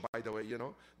special, by the way, you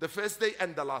know. The first day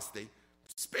and the last day.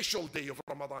 Special day of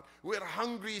Ramadan. We're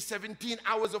hungry, 17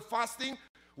 hours of fasting.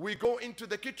 We go into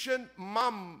the kitchen.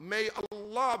 Mom, may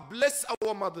Allah bless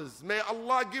our mothers. May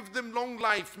Allah give them long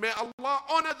life. May Allah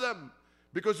honor them.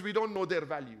 Because we don't know their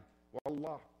value.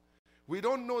 Wallah. We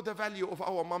don't know the value of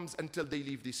our moms until they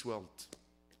leave this world.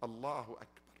 Allahu Akbar.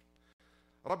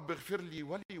 رب اغفر لي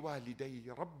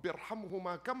ولوالدي رب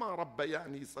ارحمهما كما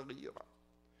ربياني صغيرا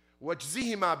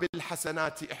واجزهما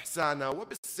بالحسنات إحسانا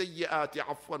وبالسيئات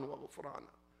عفوا وغفرانا.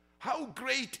 How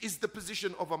great is the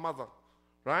position of a mother,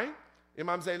 right?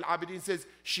 Imam Zayn al-Abidin says,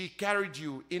 she carried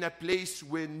you in a place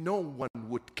where no one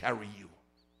would carry you.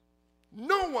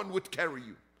 No one would carry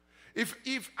you.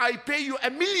 If I pay you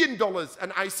 $1 million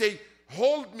and I say,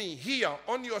 hold me here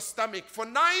on your stomach for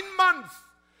 9 months,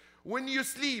 when you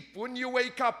sleep, when you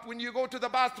wake up, when you go to the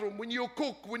bathroom, when you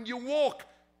cook, when you walk,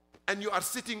 and you are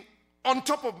sitting on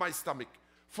top of my stomach,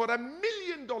 for $1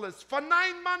 million, for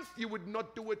 9 months, you would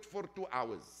not do it for 2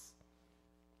 hours.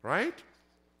 Right?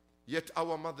 Yet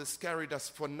our mothers carried us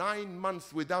for 9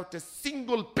 months without a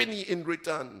single penny in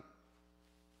return.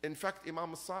 In fact,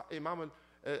 Imam Zayn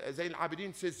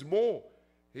al-Abidin says more.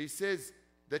 He says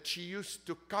that she used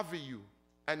to cover you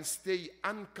and stay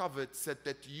uncovered so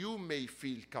that you may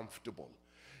feel comfortable.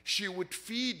 She would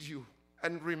feed you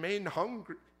and remain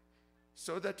hungry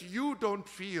so that you don't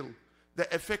feel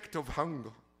the effect of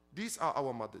hunger. These are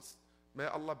our mothers. May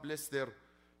Allah bless their,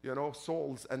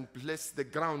 souls and bless the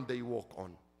ground they walk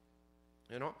on.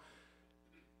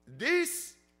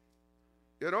 This,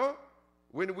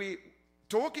 when we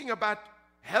talking about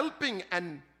helping,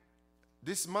 and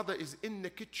this mother is in the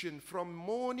kitchen from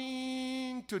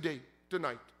morning to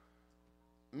night.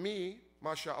 Me,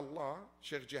 mashallah,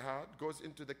 Sheikh Jehad goes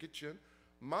into the kitchen.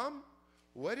 Mom,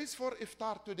 what is for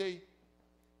iftar today?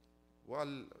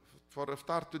 Well, for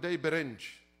iftar today, birinj.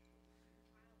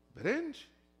 Birinj?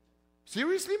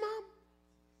 Seriously, Mom?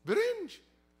 Birinj?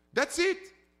 That's it?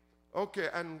 Okay,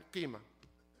 and keema.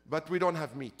 But we don't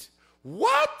have meat.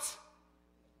 What?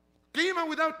 Keema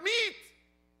without meat?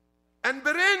 And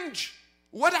birinj?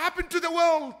 What happened to the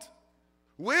world?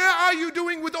 Where are you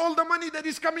doing with all the money that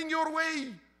is coming your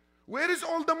way? Where is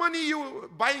all the money? You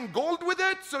buying gold with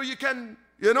it so you can,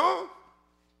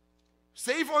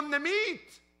 save on the meat?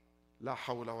 La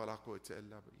hawla wa la quwwata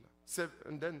illa billah.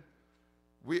 And then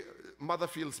mother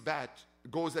feels bad,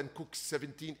 goes and cooks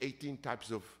 17, 18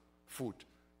 types of food.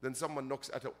 Then someone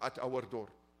knocks at our door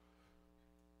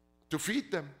to feed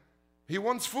them. He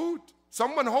wants food.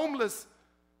 Someone homeless.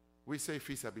 We say,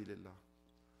 fi sabilillah.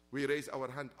 We raise our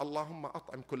hand. Allahumma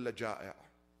at'am kulla ja'i'.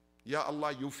 Ya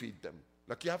Allah, you feed them.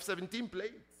 Like you have 17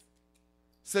 plates.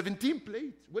 17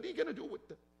 plates. What are you going to do with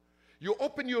them? You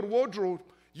open your wardrobe.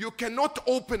 You cannot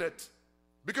open it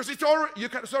because it's already,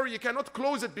 you cannot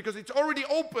close it because it's already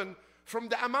open from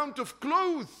the amount of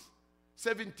clothes.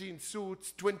 17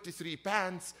 suits, 23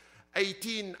 pants,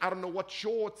 18, I don't know what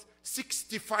shorts,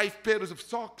 65 pairs of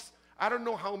socks, I don't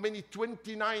know how many,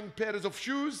 29 pairs of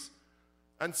shoes,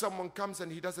 and someone comes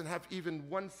and he doesn't have even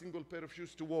one single pair of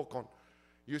shoes to walk on.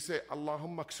 You say,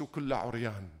 Allahumma ksu kulla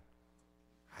uryan.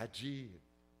 Ajib.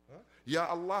 Ya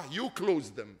Allah, you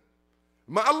close them.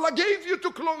 Ma Allah gave you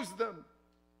to close them.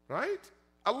 Right?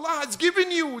 Allah has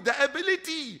given you the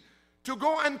ability to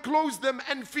go and close them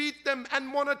and feed them and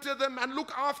monitor them and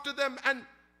look after them,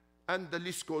 and the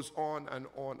list goes on and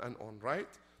on and on, right?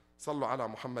 Sallu ala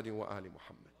Muhammadin wa ali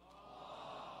Muhammad.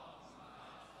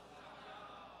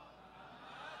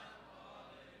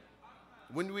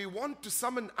 When we want to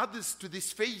summon others to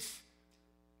this faith,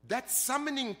 that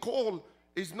summoning call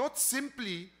is not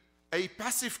simply a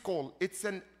passive call. It's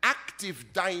an active,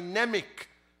 dynamic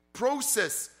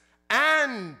process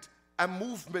and a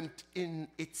movement in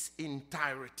its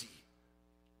entirety.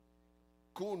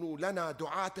 كونوا لنا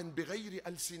دعاة بغير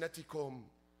ألسنتكم.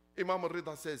 Imam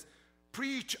al-Rida says,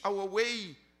 preach our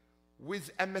way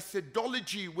with a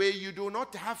methodology where you do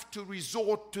not have to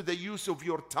resort to the use of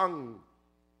your tongue.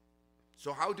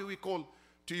 So how do we call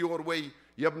to your way,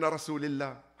 Yabna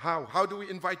Rasulillah? How do we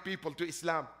invite people to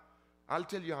Islam? I'll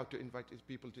tell you how to invite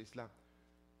people to Islam.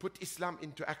 Put Islam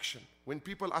into action. When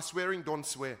people are swearing, don't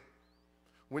swear.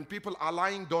 When people are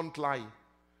lying, don't lie.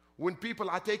 When people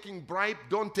are taking bribe,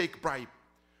 don't take bribe.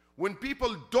 When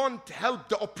people don't help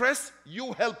the oppressed,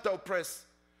 you help the oppressed.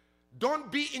 Don't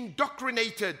be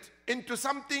indoctrinated into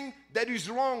something that is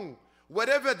wrong.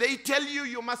 Whatever they tell you,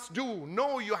 you must do.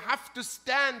 No, you have to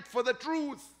stand for the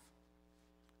truth.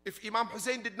 If Imam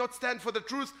Hussein did not stand for the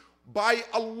truth, by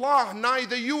Allah,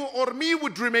 neither you or me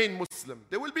would remain Muslim.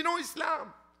 There will be no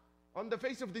Islam. On the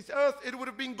face of this earth, it would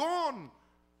have been gone.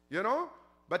 You know?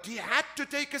 But he had to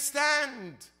take a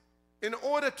stand in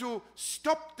order to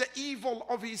stop the evil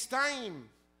of his time.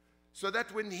 So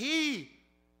that when he,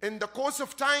 in the course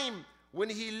of time, when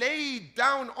he laid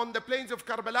down on the plains of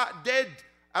Karbala dead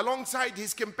alongside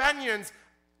his companions,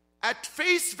 at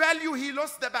face value he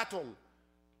lost the battle.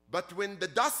 But when the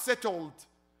dust settled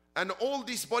and all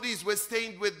these bodies were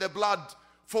stained with the blood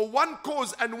for one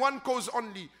cause and one cause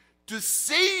only, to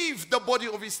save the body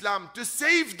of Islam, to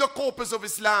save the corpus of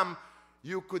Islam,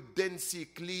 you could then see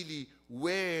clearly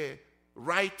where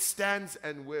right stands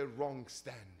and where wrong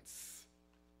stands.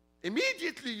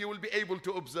 Immediately you will be able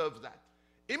to observe that.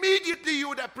 Immediately you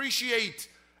would appreciate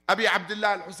Abi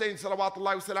Abdullah al-Hussein salawatullahi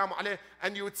wa salamu alayhi,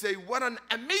 and you would say, what an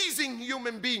amazing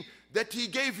human being that he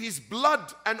gave his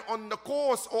blood, and on the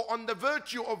course or on the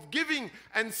virtue of giving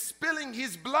and spilling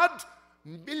his blood,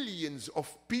 millions of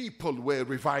people were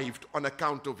revived on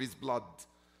account of his blood.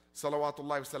 Salawatullahi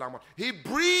wa salamu alayhi. He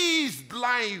breathed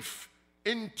life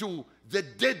into the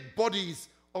dead bodies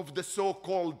of the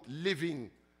so-called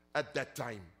living at that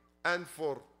time, and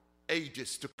for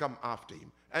ages to come after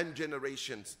him and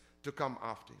generations to come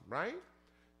after him, right?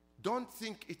 Don't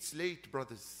think it's late,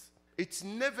 brothers. It's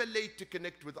never late to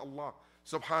connect with Allah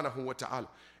subhanahu wa ta'ala.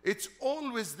 There's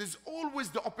always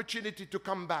the opportunity to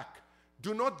come back.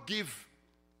 Don't give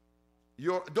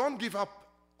up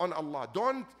on Allah.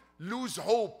 Don't lose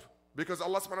hope, because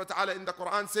Allah subhanahu wa ta'ala in the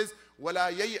Quran says,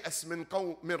 وَلَا يَيْأَسْ مِنْ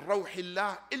رَوْحِ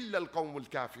اللَّهِ إِلَّا الْقَوْمُ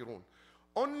الْكَافِرُونَ.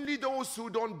 Only those who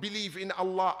don't believe in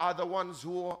Allah are the ones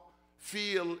who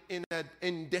feel in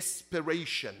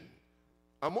desperation.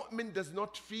 A mu'min does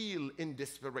not feel in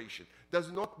desperation, does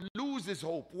not lose his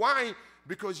hope. Why?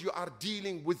 Because you are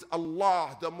dealing with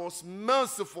Allah, the most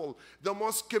merciful, the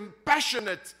most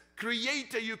compassionate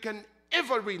creator you can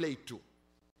ever relate to.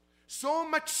 So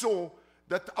much so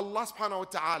that Allah subhanahu wa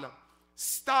ta'ala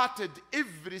started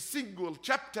every single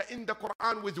chapter in the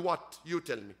Quran with what? You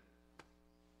tell me.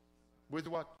 With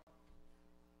what?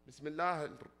 Bismillah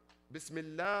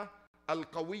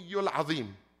al-Qawiyyu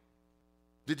al-Azim.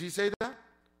 Did he say that?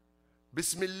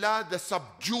 Bismillah, the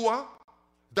subduer,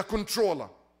 the controller.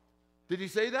 Did he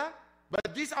say that?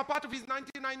 But these are part of his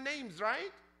 99 names,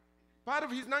 right? Part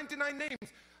of his 99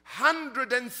 names.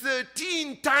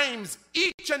 113 times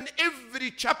each and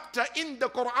every chapter in the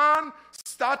Quran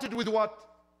started with what?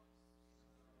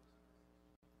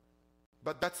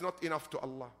 But that's not enough to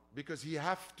Allah, because he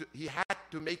had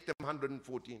to make them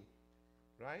 114,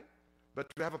 right?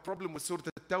 But we have a problem with Surah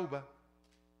At-Tawbah.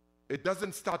 It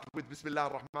doesn't start with Bismillah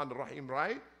ar-Rahman ar-Rahim,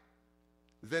 right?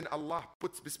 Then Allah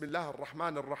puts Bismillah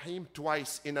ar-Rahman ar-Rahim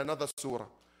twice in another surah.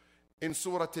 In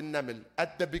Surah An-Naml,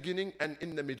 at the beginning and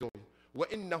in the middle.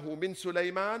 وَإِنَّهُ مِن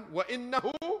سُلَيْمَانَ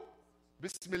وَإِنَّهُ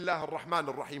Bismillah ar-Rahman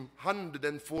ar-Rahim.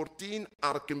 114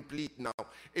 are complete now.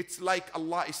 It's like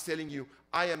Allah is telling you,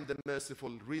 I am the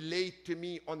merciful. Relate to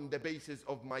me on the basis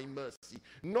of my mercy,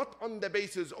 not on the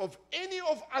basis of any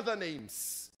of other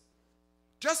names.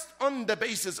 Just on the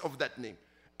basis of that name.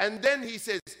 And then he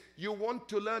says, you want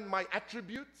to learn my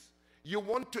attributes? You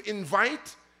want to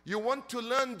invite? You want to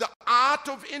learn the art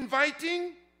of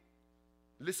inviting?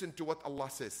 Listen to what Allah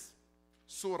says.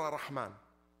 Surah Rahman.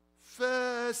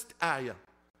 First ayah.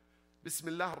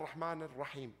 Bismillah ar-Rahman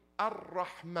ar-Rahim.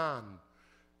 Ar-Rahman.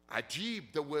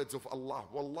 Ajib, the words of Allah.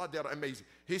 Wallah, they're amazing.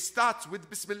 He starts with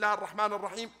Bismillah ar-Rahman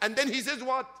ar-Rahim, and then he says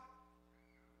what?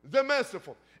 The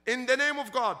merciful. In the name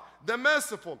of God, the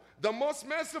merciful. The most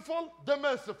merciful, the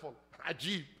merciful.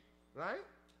 Ajib. Right?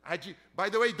 Ajib. By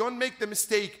the way, don't make the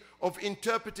mistake of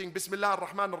interpreting Bismillah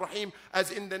ar-Rahman ar-Rahim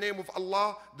as in the name of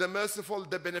Allah, the merciful,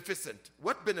 the beneficent.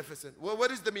 What beneficent? Well,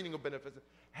 what is the meaning of beneficent?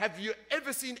 Have you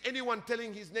ever seen anyone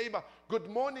telling his neighbor, good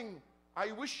morning,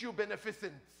 I wish you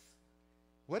beneficence?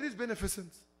 What is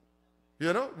beneficence?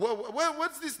 You know,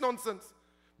 what's this nonsense?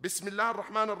 Bismillah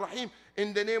ar-Rahman ar-Rahim,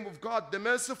 in the name of God, the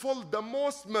merciful, the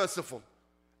most merciful.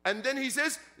 And then he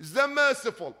says, the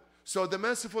merciful. So the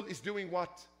merciful is doing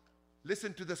what?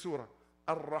 Listen to the surah.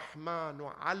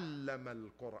 Ar-Rahmanu allama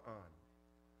al-Quran.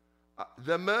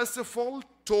 The merciful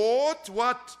taught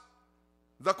what?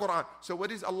 The Quran. So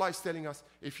what is Allah is telling us?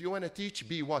 If you want to teach,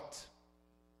 be what?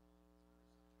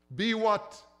 Be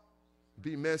what?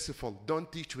 Be merciful.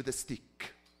 Don't teach with a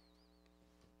stick.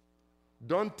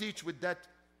 Don't teach with that,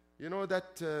 you know,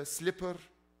 that slipper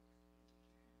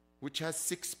which has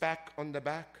 6-pack on the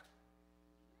back.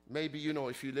 Maybe, you know,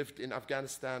 if you lived in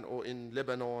Afghanistan or in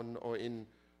Lebanon or in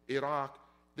Iraq,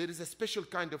 there is a special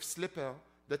kind of slipper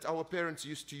that our parents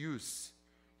used to use.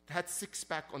 It had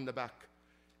 6-pack on the back.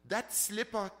 That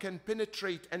slipper can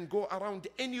penetrate and go around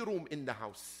any room in the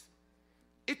house.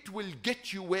 It will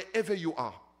get you wherever you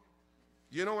are.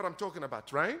 You know what I'm talking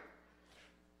about, right?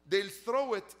 They'll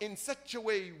throw it in such a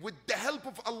way with the help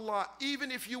of Allah,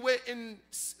 even if you were in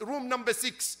room number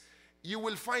 6, you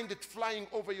will find it flying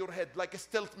over your head like a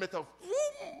stealth method.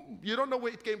 You don't know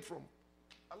where it came from.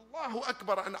 Allahu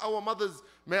Akbar. And our mothers,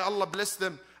 may Allah bless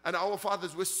them, and our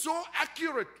fathers were so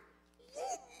accurate.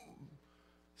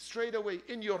 Straight away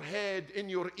in your head, in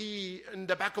your ear, in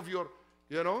the back of your,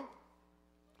 you know.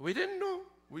 We didn't know.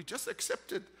 We just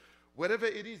accepted. Whatever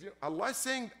it is, Allah is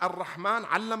saying, Ar-Rahman,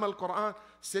 Allama al-Quran.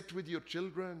 Sit with your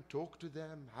children, talk to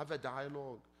them, have a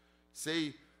dialogue.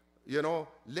 Say, you know,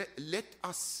 let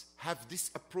us have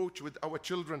this approach with our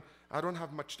children. I don't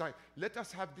have much time. Let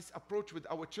us have this approach with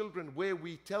our children where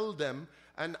we tell them,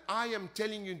 and I am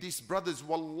telling you this, brothers,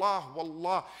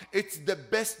 wallah, it's the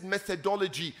best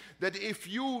methodology, that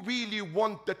if you really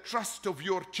want the trust of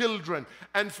your children,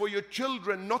 and for your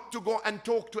children not to go and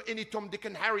talk to any Tom, Dick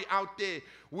and Harry out there,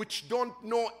 which don't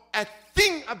know a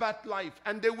thing about life,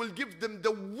 and they will give them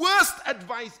the worst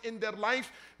advice in their life,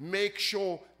 make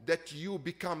sure that you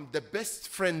become the best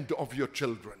friend of your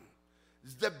children.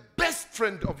 The best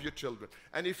friend of your children.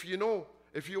 And if you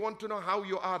want to know how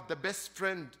you are the best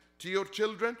friend to your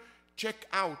children, check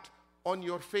out on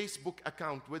your Facebook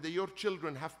account whether your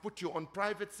children have put you on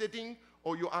private setting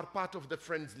or you are part of the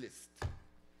friends list.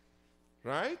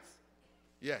 Right?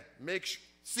 Yeah, make sure.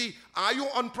 See, are you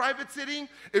on private setting?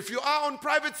 If you are on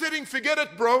private setting, forget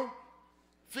it, bro.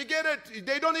 Forget it.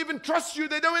 They don't even trust you.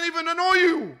 They don't even know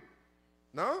you.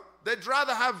 No? They'd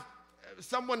rather have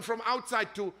someone from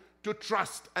outside to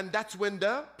trust. And that's when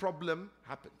the problem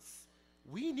happens.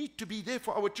 We need to be there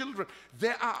for our children. They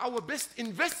are our best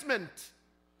investment.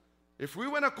 If we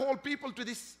want to call people to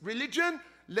this religion,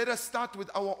 let us start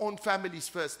with our own families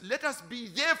first. Let us be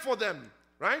there for them.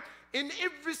 Right? In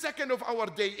every second of our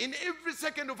day, in every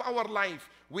second of our life,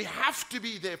 we have to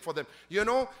be there for them. You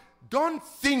know, don't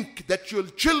think that your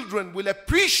children will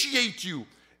appreciate you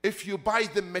if you buy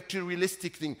them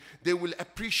materialistic thing. They will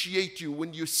appreciate you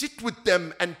when you sit with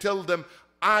them and tell them,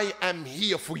 I am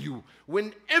here for you.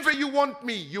 Whenever you want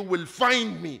me, you will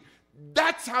find me.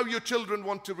 That's how your children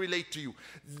want to relate to you.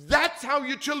 That's how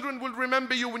your children will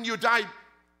remember you when you die.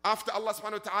 After Allah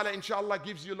subhanahu wa ta'ala, inshallah,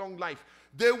 gives you long life.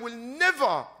 They will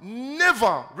never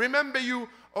remember you.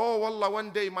 Oh, wallah, one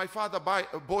day my father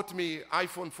bought me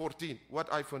iPhone 14. What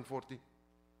iPhone 14?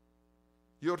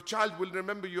 Your child will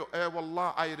remember you.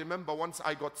 Wallah, I remember once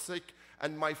I got sick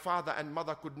and my father and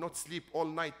mother could not sleep all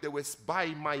night. They were by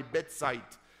my bedside.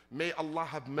 May Allah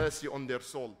have mercy on their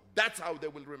soul. That's how they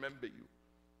will remember you.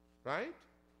 Right?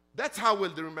 That's how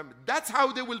will they remember. That's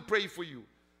how they will pray for you.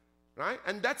 Right?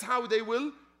 And that's how they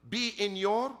will be in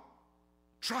your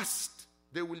trust.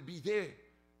 They will be there.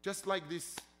 Just like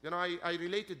this. You know, I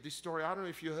related this story. I don't know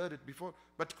if you heard it before,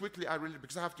 but quickly I related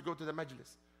because I have to go to the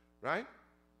majlis. Right?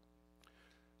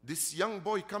 This young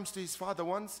boy comes to his father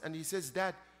once and he says,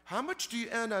 Dad, how much do you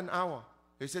earn an hour?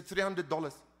 He said,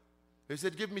 $300. He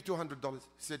said, give me $200. He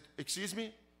said, excuse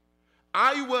me?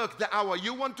 I work the hour.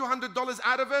 You want $200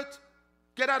 out of it?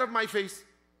 Get out of my face.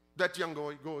 That young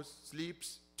boy goes,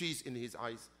 sleeps. tears in his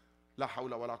eyes. La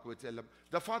hawla wa la quwwata illa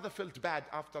billah. The father felt bad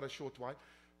after a short while.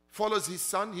 Follows his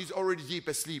son. He's already deep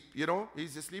asleep. You know,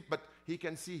 he's asleep, but he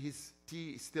can see his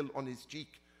tea still on his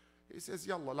cheek. He says,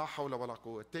 Yalla, la hawla wa la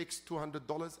quwwata. Takes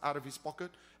 $200 out of his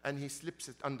pocket and he slips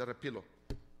it under a pillow.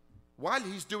 While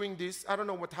he's doing this, I don't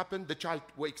know what happened. The child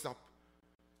wakes up.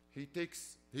 He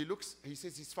looks, he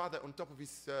says his father on top of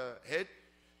his head.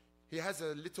 He has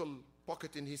a little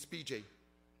pocket in his PJ.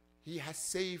 He has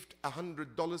saved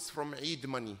 $100 from Eid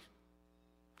money.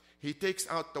 He takes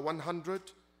out the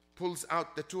 100, pulls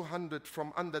out the 200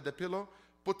 from under the pillow,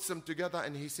 puts them together,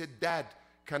 and he said, Dad,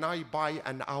 can I buy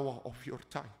an hour of your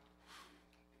time?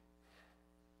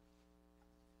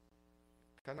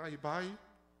 Can I buy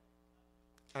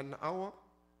an hour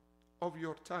of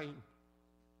your time?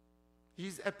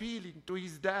 He's appealing to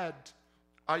his dad.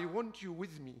 I want you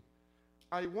with me.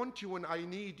 I want you when I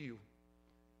need you.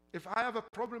 If I have a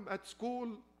problem at school,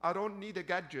 I don't need a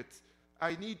gadget.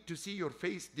 I need to see your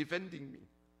face defending me.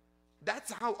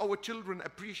 That's how our children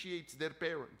appreciate their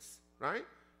parents, right?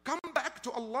 Come back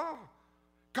to Allah.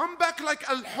 Come back like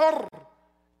Al-Hurr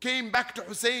came back to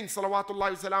Hussein,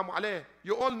 salawatullahi wa salamu alayh.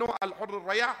 You all know Al-Hurr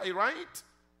al-Rayahi, right?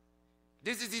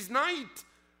 This is his night.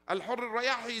 Al-Hurr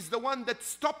al-Rayahi is the one that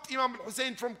stopped Imam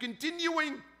al-Hussein from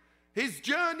continuing his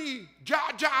journey.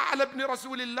 Ja'ja'a ala ibn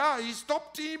Rasulillah. He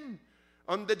stopped him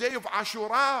on the day of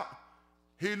Ashura.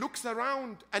 He looks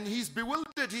around and he's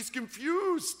bewildered. He's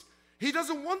confused. He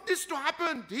doesn't want this to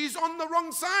happen. He's on the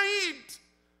wrong side.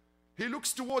 He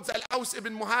looks towards Al-Aws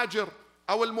ibn Muhajir,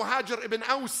 or Al-Muhajir ibn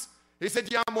Aws. He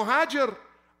said, Ya Muhajir,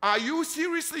 are you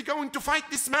seriously going to fight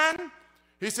this man?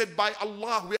 He said, by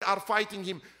Allah, we are fighting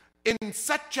him in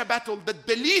such a battle that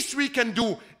the least we can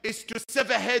do is to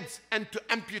sever heads and to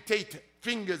amputate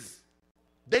fingers.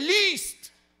 The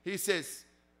least, he says.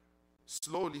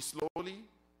 Slowly,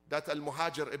 that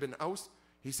Al-Muhajir ibn Aws,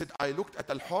 he said, I looked at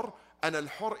Al-Hurr, and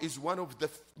Al-Hurr is one of the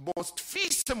most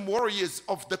fearsome warriors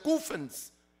of the Kufans.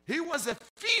 He was a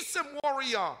fearsome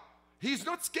warrior. He's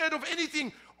not scared of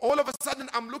anything. All of a sudden,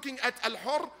 I'm looking at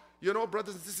Al-Hurr. You know,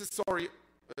 brothers,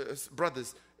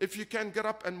 brothers, if you can get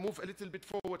up and move a little bit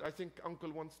forward. I think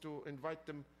Uncle wants to invite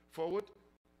them forward,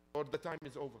 or the time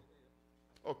is over.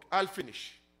 Okay, I'll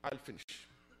finish.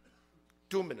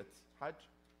 2 minutes. Hajj,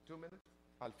 2 minutes?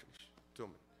 I'll finish. 2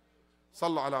 minutes.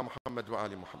 Sallu ala Muhammad wa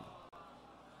ali Muhammad.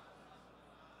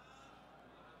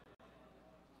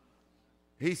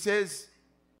 He says,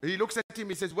 he looks at him,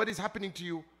 he says, what is happening to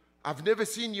you? I've never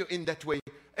seen you in that way.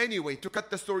 Anyway, to cut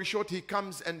the story short, he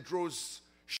comes and draws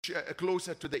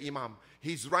closer to the Imam.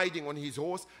 He's riding on his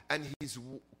horse and he's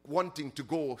wanting to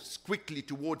go quickly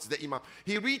towards the Imam.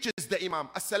 He reaches the Imam.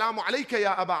 Assalamu alayka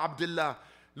ya Aba Abdullah.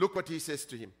 Look what he says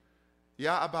to him.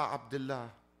 Ya Aba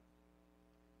Abdullah,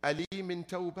 Ali min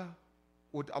tawbah.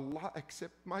 Would Allah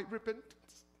accept my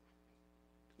repentance?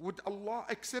 Would Allah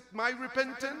accept my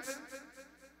repentance?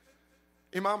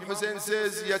 Imam Hussein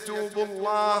says,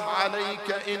 Yatubullah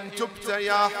alayka in tubta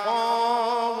ya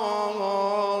Hur.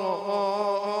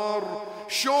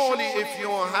 Surely if you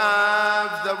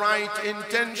have the right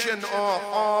intention, O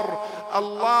Hur,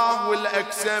 Allah will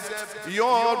accept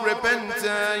your repentance.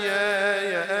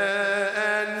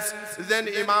 Then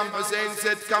Imam Hussein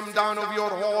said, come down of your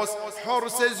horse. Hur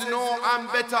says, no, I'm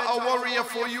better a warrior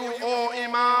for you, O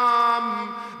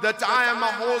Imam, that I am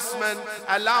a horseman.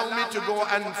 Allow me to go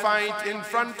and fight in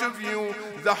front of you.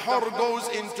 The Hur goes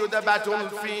into the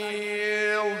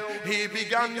battlefield. He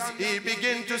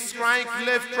begins to strike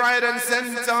left, right and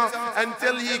center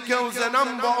until he kills a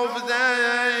number of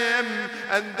them.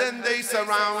 And then they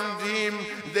surround him.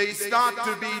 They start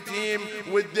to beat him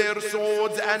with their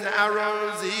swords and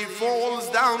arrows. He falls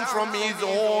down from his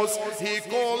horse. He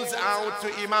calls out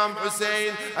to Imam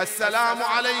Hussein, Assalamu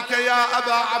alayka ya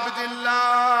Aba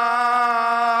Abdullah.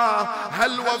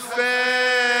 Hal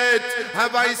wafat?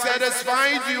 Have I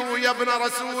satisfied you, ya ibn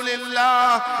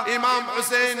Rasulillah? Imam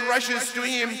Hussein rushes to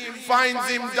him, finds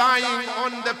him dying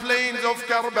on the plains of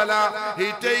Karbala.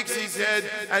 He takes his head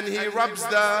and he rubs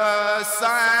the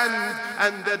sand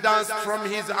and the dust from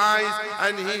his eyes,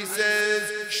 and he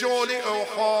says, surely, O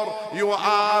Hur, you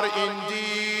are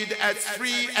indeed as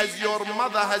free as your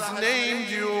mother has named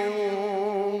you.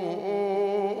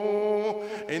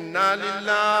 إنا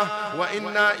لله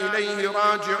وإنا إليه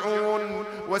راجعون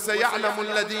وسيعلم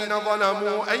الذين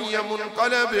ظلموا أي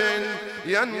منقلب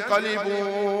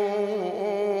ينقلبون.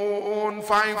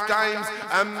 5 times.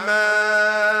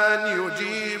 أمن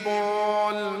يجيب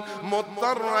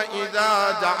المضطر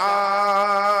إذا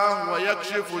دعاه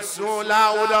ويكشف السوء.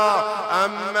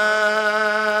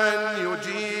 أمن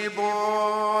يجيب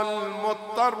المضطر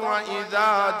المضطر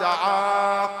إذا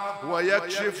دعاه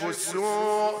ويكشف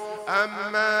السوء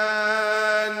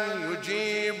أمن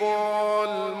يجيب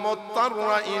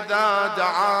المضطر إذا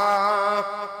دعاه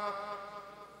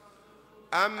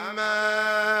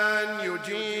أمن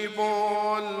يجيب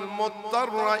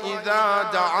المضطر إذا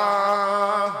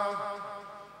دعاه.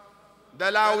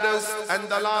 The loudest and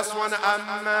the last one.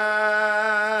 أمن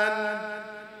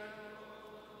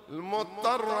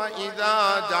المضطر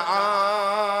إذا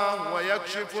دعاه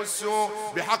ويكشف السوء.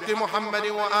 بحق محمد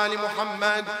وآل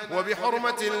محمد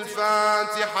وبحرمة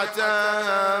الفاتحة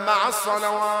مع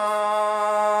الصلوات.